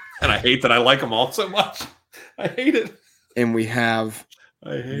too. And I hate that I like them all so much. I hate it. And we have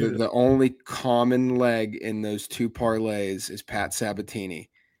the only common leg in those 2 parlays is Pat Sabatini.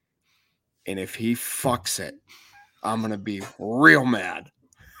 And if he fucks it, I'm going to be real mad.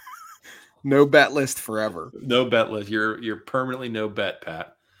 No bet list forever. No bet list. You're permanently no bet,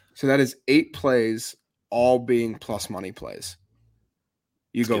 Pat. So that is 8 plays, all being plus money plays.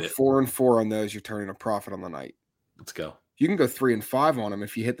 You go 4 and 4 on those, you're turning a profit on the night. Let's go. You can go 3 and 5 on them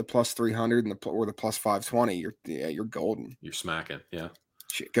if you hit the plus 300 or the plus 520. You're golden. You're smacking. Yeah.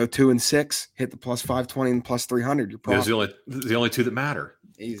 Shit, go 2 and 6, hit the plus 520 and plus 300. You're profit. Those are the only 2 that matter.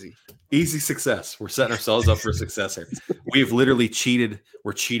 Easy success. We're setting ourselves up for success here. We've literally cheated.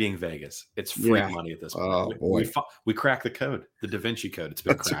 We're cheating Vegas. It's free money at this point. We cracked the code, the Da Vinci Code. It's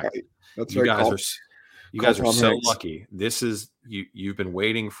been cracked. That's you right. You guys are so lucky. This is you've been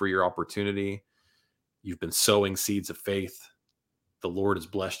waiting for your opportunity. You've been sowing seeds of faith. The Lord has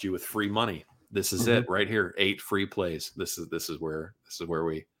blessed you with free money. This is it right here. 8 free plays. This is where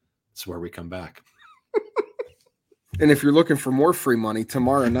we come back. And if you're looking for more free money,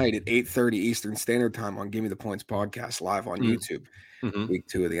 tomorrow night at 8:30 Eastern Standard Time on Give Me the Points podcast live on YouTube, week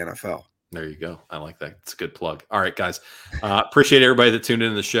 2 of the NFL. There you go. I like that. It's a good plug. All right, guys. Appreciate everybody that tuned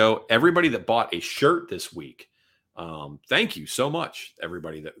into the show. Everybody that bought a shirt this week. Thank you so much.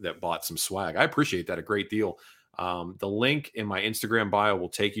 Everybody that bought some swag. I appreciate that a great deal. The link in my Instagram bio will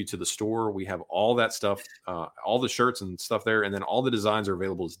take you to the store. We have all that stuff, all the shirts and stuff there. And then all the designs are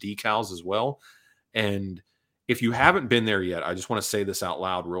available as decals as well. And if you haven't been there yet, I just want to say this out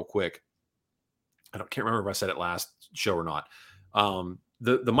loud real quick. can't remember if I said it last show or not.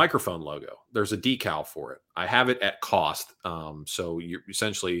 The microphone logo, there's a decal for it. I have it at cost. So you're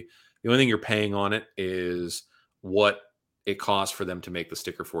essentially, the only thing you're paying on it is what it costs for them to make the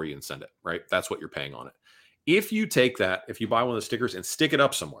sticker for you and send it, right? That's what you're paying on it. If you take that, if you buy one of the stickers and stick it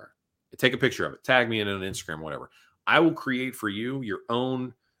up somewhere, take a picture of it, tag me in an Instagram, whatever, I will create for you your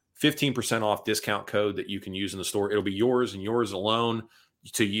own 15% off discount code that you can use in the store. It'll be yours and yours alone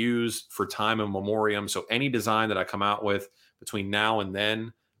to use for time and memoriam. So any design that I come out with between now and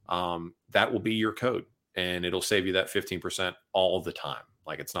then, that will be your code, and it'll save you that 15% all the time.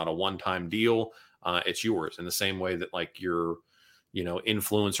 Like, it's not a one-time deal. It's yours in the same way that like your,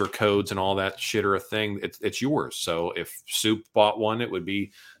 influencer codes and all that shit are a thing. It's yours. So if Soup bought one, it would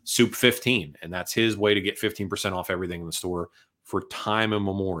be Soup 15, and that's his way to get 15% off everything in the store for time and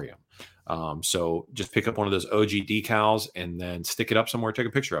memoriam. So just pick up one of those OG decals and then stick it up somewhere, take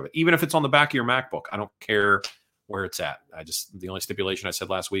a picture of it. Even if it's on the back of your MacBook, I don't care where it's at. The only stipulation I said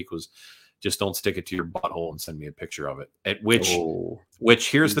last week was just don't stick it to your butthole and send me a picture of it. Which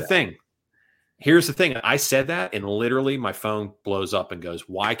here's the thing. Here's the thing. I said that and literally my phone blows up and goes,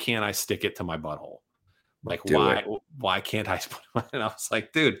 why can't I stick it to my butthole? Like, why can't I? And I was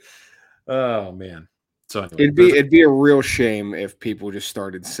like, dude, oh man. So anyway, it'd be a real shame if people just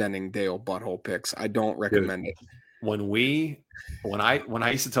started sending Dale butthole pics. I don't recommend it. When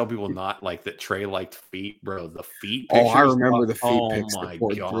I used to tell people not like that Trey liked feet, bro, the feet pictures. Oh, I remember the feet pics. Oh my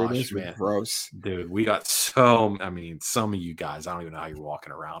gosh, man. Gross. Dude, we got some of you guys, I don't even know how you're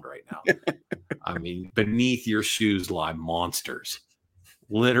walking around right now. I mean, beneath your shoes lie monsters.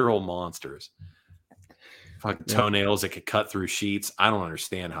 Literal monsters. Fucking toenails that could cut through sheets. I don't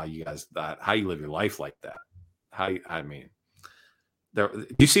understand how you guys how you live your life like that.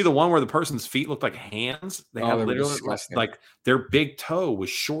 You see the one where the person's feet looked like hands? They had literally like their big toe was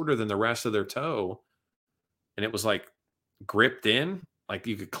shorter than the rest of their toe, and it was like gripped in. Like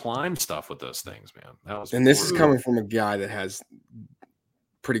you could climb stuff with those things, man. And this is coming from a guy that has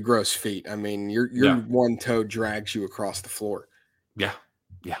pretty gross feet. I mean, your one toe drags you across the floor. Yeah.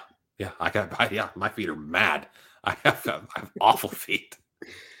 My feet are mad. I have awful feet.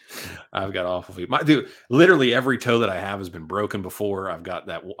 I've got awful feet. Dude, literally every toe that I have has been broken before. I've got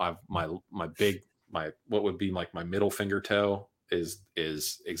that. My what would be like my middle finger toe is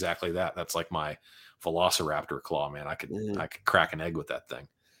exactly that. That's like my Velociraptor claw, man. I could crack an egg with that thing.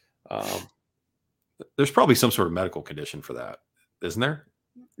 There's probably some sort of medical condition for that, isn't there?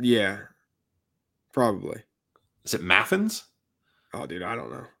 Yeah, probably. Is it Maffins? Oh, dude, I don't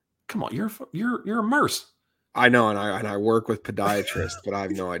know. Come on, you're a nurse. I know, and I work with podiatrists, but I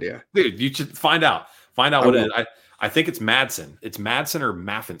have no idea. Dude, you should find out. Find out what it is. I think it's Madsen. It's Madsen or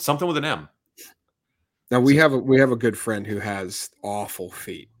Maffin, something with an M. Now we have a good friend who has awful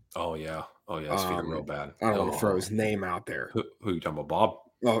feet. Oh yeah, his feet are real bad. I don't want to throw his name out there. Who are you talking about, Bob?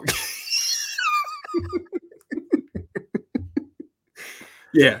 Oh.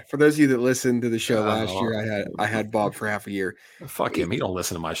 Yeah, for those of you that listened to the show last year, I had Bob for half a year. Fuck him. He don't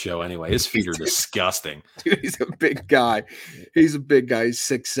listen to my show anyway. His feet are disgusting. Dude, he's a big guy. He's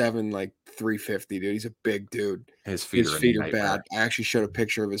 6'7", like 350, dude. He's a big dude. His feet are bad. I actually showed a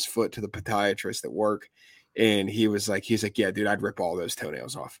picture of his foot to the podiatrist at work, and he was like, yeah, dude, I'd rip all those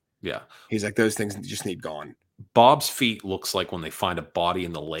toenails off. Yeah. He's like, those things just need gone. Bob's feet looks like when they find a body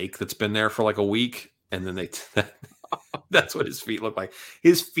in the lake that's been there for like a week, and then that's what his feet look like.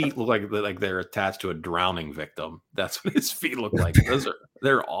 His feet look like they're attached to a drowning victim. That's what his feet look like.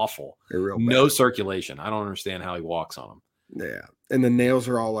 They're awful. They're real bad. No circulation. I don't understand how he walks on them. Yeah. And the nails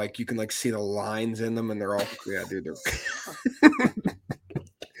are all like, you can like see the lines in them, and they're all, yeah, dude,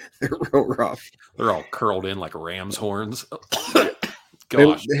 they're real rough. They're all curled in like ram's horns.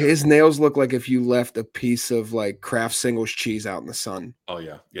 Gosh. His nails look like if you left a piece of like Kraft Singles cheese out in the sun. Oh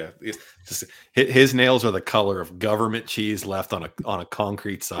yeah. His nails are the color of government cheese left on a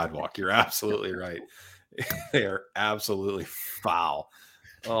concrete sidewalk. You're absolutely right. They are absolutely foul.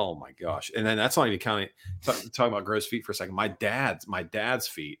 Oh my gosh. And then that's not even counting. Talking about gross feet for a second. My dad's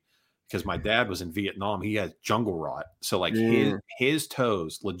feet, because my dad was in Vietnam. He had jungle rot, so like his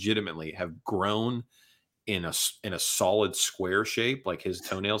toes legitimately have grown in a solid square shape. Like his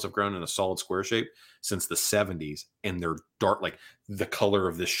toenails have grown in a solid square shape since the 70s, and they're dark, like the color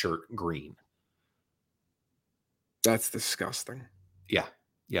of this shirt, green. That's disgusting. Yeah.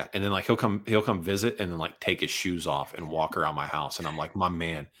 And then like he'll come visit and then like take his shoes off and walk around my house, and I'm like, my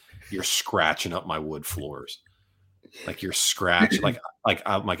man, you're scratching up my wood floors. Like you're scratching like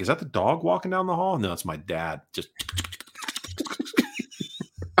I'm like, is that the dog walking down the hall? No, it's my dad. Just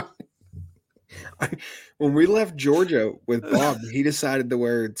When we left Georgia with Bob, he decided to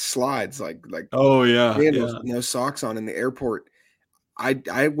wear slides, like Oh yeah, sandals with no socks on in the airport.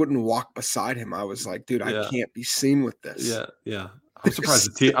 I wouldn't walk beside him. I was like, dude, I can't be seen with this. Yeah. I'm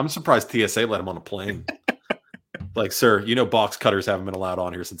surprised TSA let him on a plane. Like, sir, box cutters haven't been allowed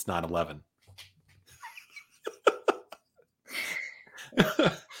on here since 9/11.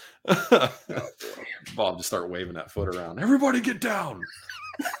 Bob just start waving that foot around. Everybody get down.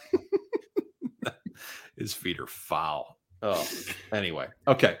 His feet are foul. Oh, anyway.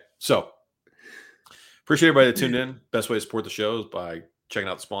 Okay. So appreciate everybody that tuned in. Best way to support the show is by checking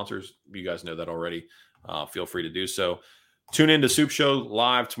out the sponsors. You guys know that already. Feel free to do so. Tune in to Soup Show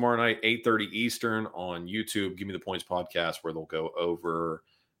live tomorrow night, 8:30 Eastern on YouTube. Give Me the Points podcast, where they'll go over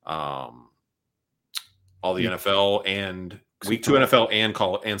all the NFL and week 2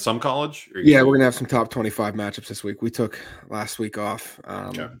 NFL and some college. Yeah, we're gonna have some top 25 matchups this week. We took last week off.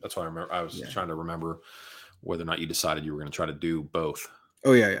 Okay, that's what I remember. I was trying to remember whether or not you decided you were going to try to do both.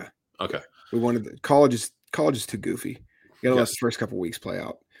 Oh yeah. Okay. We wanted college is too goofy. You gotta let the first couple weeks play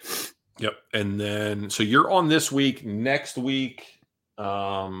out. Yep. And then so you're on this week. Next week,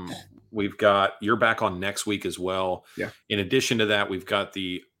 we've got you're back on next week as well. Yeah. In addition to that, we've got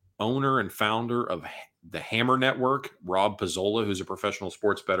the owner and founder of the Hammer Network, Rob Pizzola, who's a professional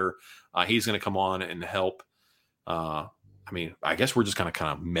sports bettor. He's going to come on and help. I guess we're just going to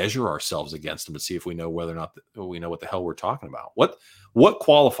kind of measure ourselves against him to see if we know whether or not we know what the hell we're talking about. What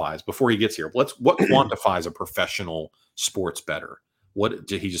qualifies before he gets here? What quantifies a professional sports bettor? What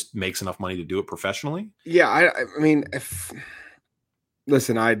did he just makes enough money to do it professionally? Yeah, I mean,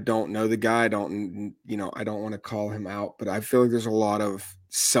 listen, I don't know the guy. I don't want to call him out, but I feel like there's a lot of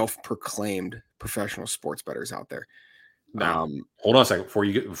self-proclaimed professional sports bettors out there. Now, hold on a second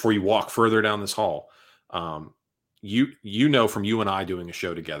before you walk further down this hall. You know from you and I doing a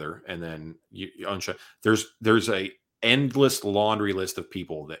show together, and then there's a endless laundry list of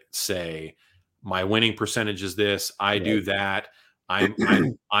people that say my winning percentage is this, I do that,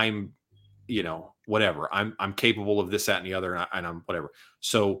 I'm whatever, I'm capable of this, that, and the other, and I'm whatever.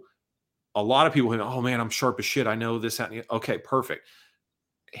 So a lot of people think, oh man, I'm sharp as shit, I know this, that, and the, okay, perfect.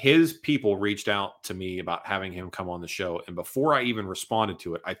 His people reached out to me about having him come on the show, and before I even responded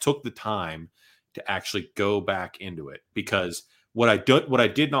to it, I took the time to actually go back into it, because what I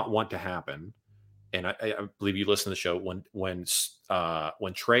did not want to happen, and I believe you listened to the show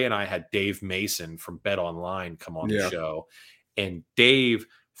when Trey and I had Dave Mason from Bet Online come on the show, and Dave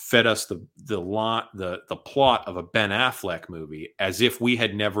fed us the plot of a Ben Affleck movie as if we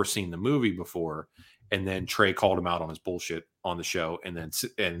had never seen the movie before, and then Trey called him out on his bullshit on the show, and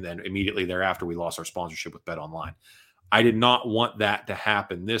then immediately thereafter we lost our sponsorship with Bet Online. I did not want that to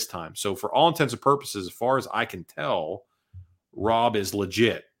happen this time. So for all intents and purposes, as far as I can tell, Rob is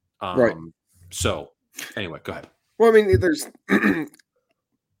legit. Right. So anyway, go ahead. Well, I mean,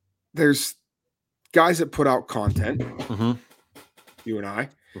 there's guys that put out content, you and I,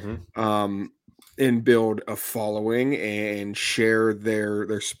 and build a following and share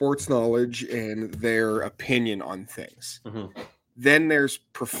their sports knowledge and their opinion on things. Then there's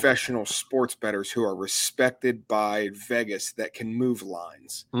professional sports bettors who are respected by Vegas that can move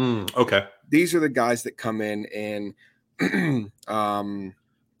lines. Okay. These are the guys that come in and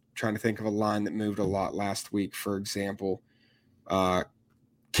trying to think of a line that moved a lot last week. For example,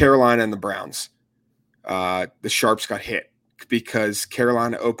 Carolina and the Browns. The Sharps got hit because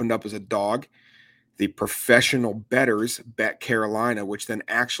Carolina opened up as a dog. The professional bettors bet Carolina, which then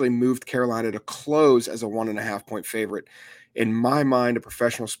actually moved Carolina to close as a 1.5 point favorite. In my mind, a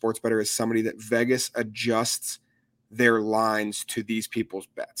professional sports bettor is somebody that Vegas adjusts their lines to these people's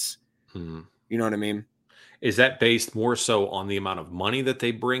bets. You know what I mean? Is that based more so on the amount of money that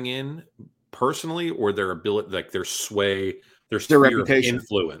they bring in personally, or their ability, like their sway, their reputation,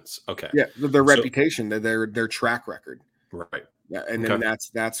 influence? Okay. Yeah. Their reputation, their track record. Right. Yeah. And then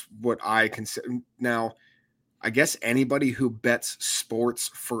that's what I consider. Now, I guess anybody who bets sports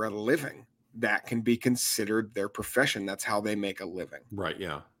for a living, that can be considered their profession. That's how they make a living. Right.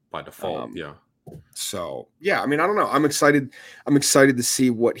 Yeah. By default. So yeah, I mean, I don't know. I'm excited to see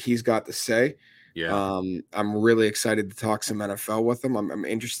what he's got to say. Yeah. I'm really excited to talk some NFL with him. I'm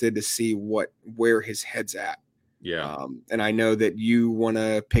interested to see where his head's at. Yeah. And I know that you want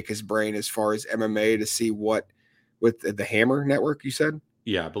to pick his brain as far as MMA to see what with the Hammer Network, you said?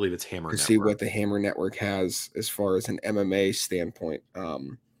 Yeah, I believe it's Hammer to Network. See what the Hammer Network has as far as an MMA standpoint.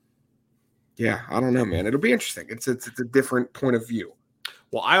 Yeah, I don't know, man. It'll be interesting. It's a different point of view.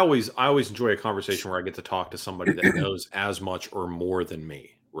 Well, I always enjoy a conversation where I get to talk to somebody that knows as much or more than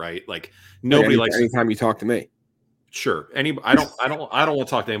me, right? Like nobody likes anytime you talk to me. Sure. I don't want to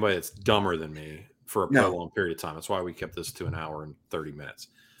talk to anybody that's dumber than me for a prolonged period of time. That's why we kept this to an hour and 30 minutes.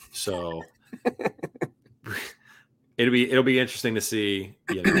 So it'll be interesting to see,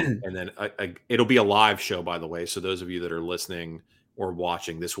 and then it'll be a live show, by the way. So those of you that are listening or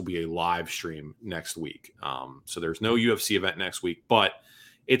watching, this will be a live stream next week. So there's no UFC event next week, but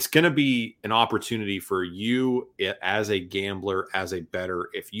it's going to be an opportunity for you as a gambler, as a bettor.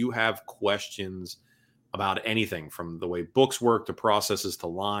 If you have questions about anything from the way books work to processes to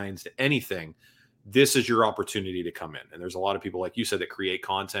lines to anything, this is your opportunity to come in. And there's a lot of people, like you said, that create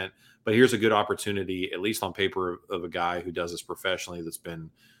content, but here's a good opportunity, at least on paper, of a guy who does this professionally, that's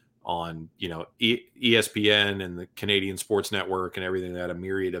been on, ESPN and the Canadian Sports Network and everything, that a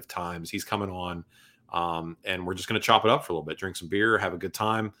myriad of times. He's coming on, and we're just going to chop it up for a little bit, drink some beer, have a good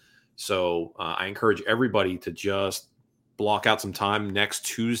time. So I encourage everybody to just block out some time next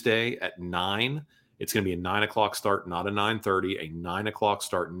Tuesday at 9. It's going to be a 9 o'clock start, not a 9:30, a 9 o'clock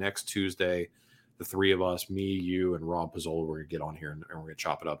start next Tuesday. The three of us, me, you, and Rob Pizzola, we're going to get on here and we're going to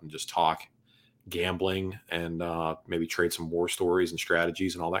chop it up and just talk gambling and maybe trade some war stories and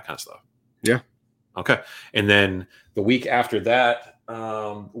strategies and all that kind of stuff. Yeah. Okay. And then the week after that,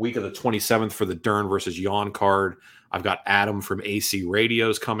 week of the 27th for the Dern versus Jan card, I've got Adam from AC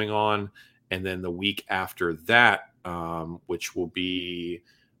Radios coming on. And then the week after that, which will be,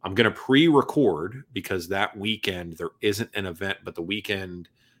 I'm going to pre-record because that weekend there isn't an event, but the weekend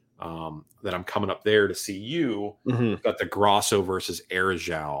that I'm coming up there to see you, got the Grosso versus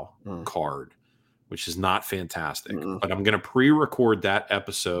Arajal card, which is not fantastic. But I'm going to pre-record that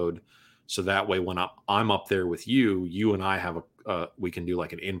episode so that way when I'm up there with you and I have we can do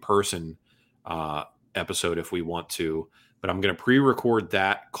like an in-person episode if we want to. But I'm going to pre-record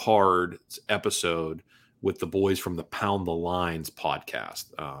that card episode with the boys from the Pound the Lines podcast,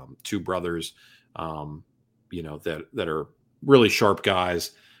 two brothers, that are really sharp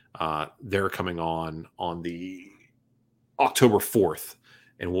guys. They're coming on the October 4th,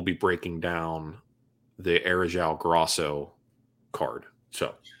 and we'll be breaking down the Arajal Grosso card.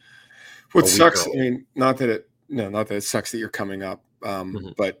 So what sucks, I mean, not that it sucks that you're coming up,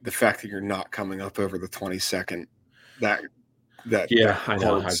 but the fact that you're not coming up over the 22nd, that I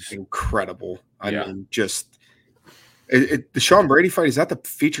know, it's incredible. I mean, just the Sean Brady fight, is that the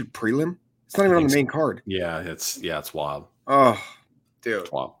featured prelim? It's not even on the main card. Yeah, it's wild. Oh, dude,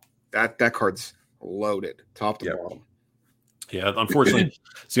 it's wild. That card's loaded, top to bottom. Yeah, unfortunately,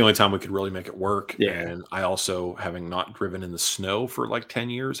 it's the only time we could really make it work. Yeah. And I also, having not driven in the snow for like 10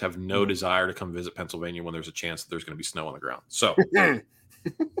 years, have no desire to come visit Pennsylvania when there's a chance that there's going to be snow on the ground. So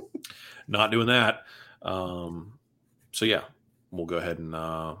not doing that. So yeah, we'll go ahead and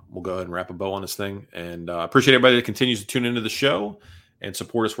wrap a bow on this thing. And I appreciate everybody that continues to tune into the show and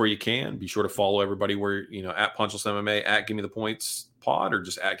support us where you can. Be sure to follow everybody where, at Punchless MMA, at Give Me the Points Pod, or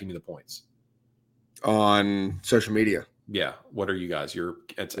just at Give Me the Points on social media. Yeah. What are you guys?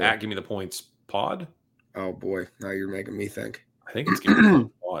 It's at Give Me the Points Pod. Oh boy. Now you're making me think. I think it's Give Me the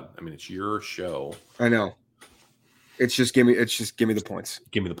Points Pod. I mean, it's your show. I know. It's just give me the points.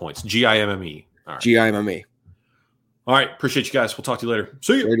 Give Me the Points. GIMME. All right. GIMME. All right. Appreciate you guys. We'll talk to you later.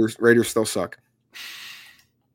 See you. Raiders still suck.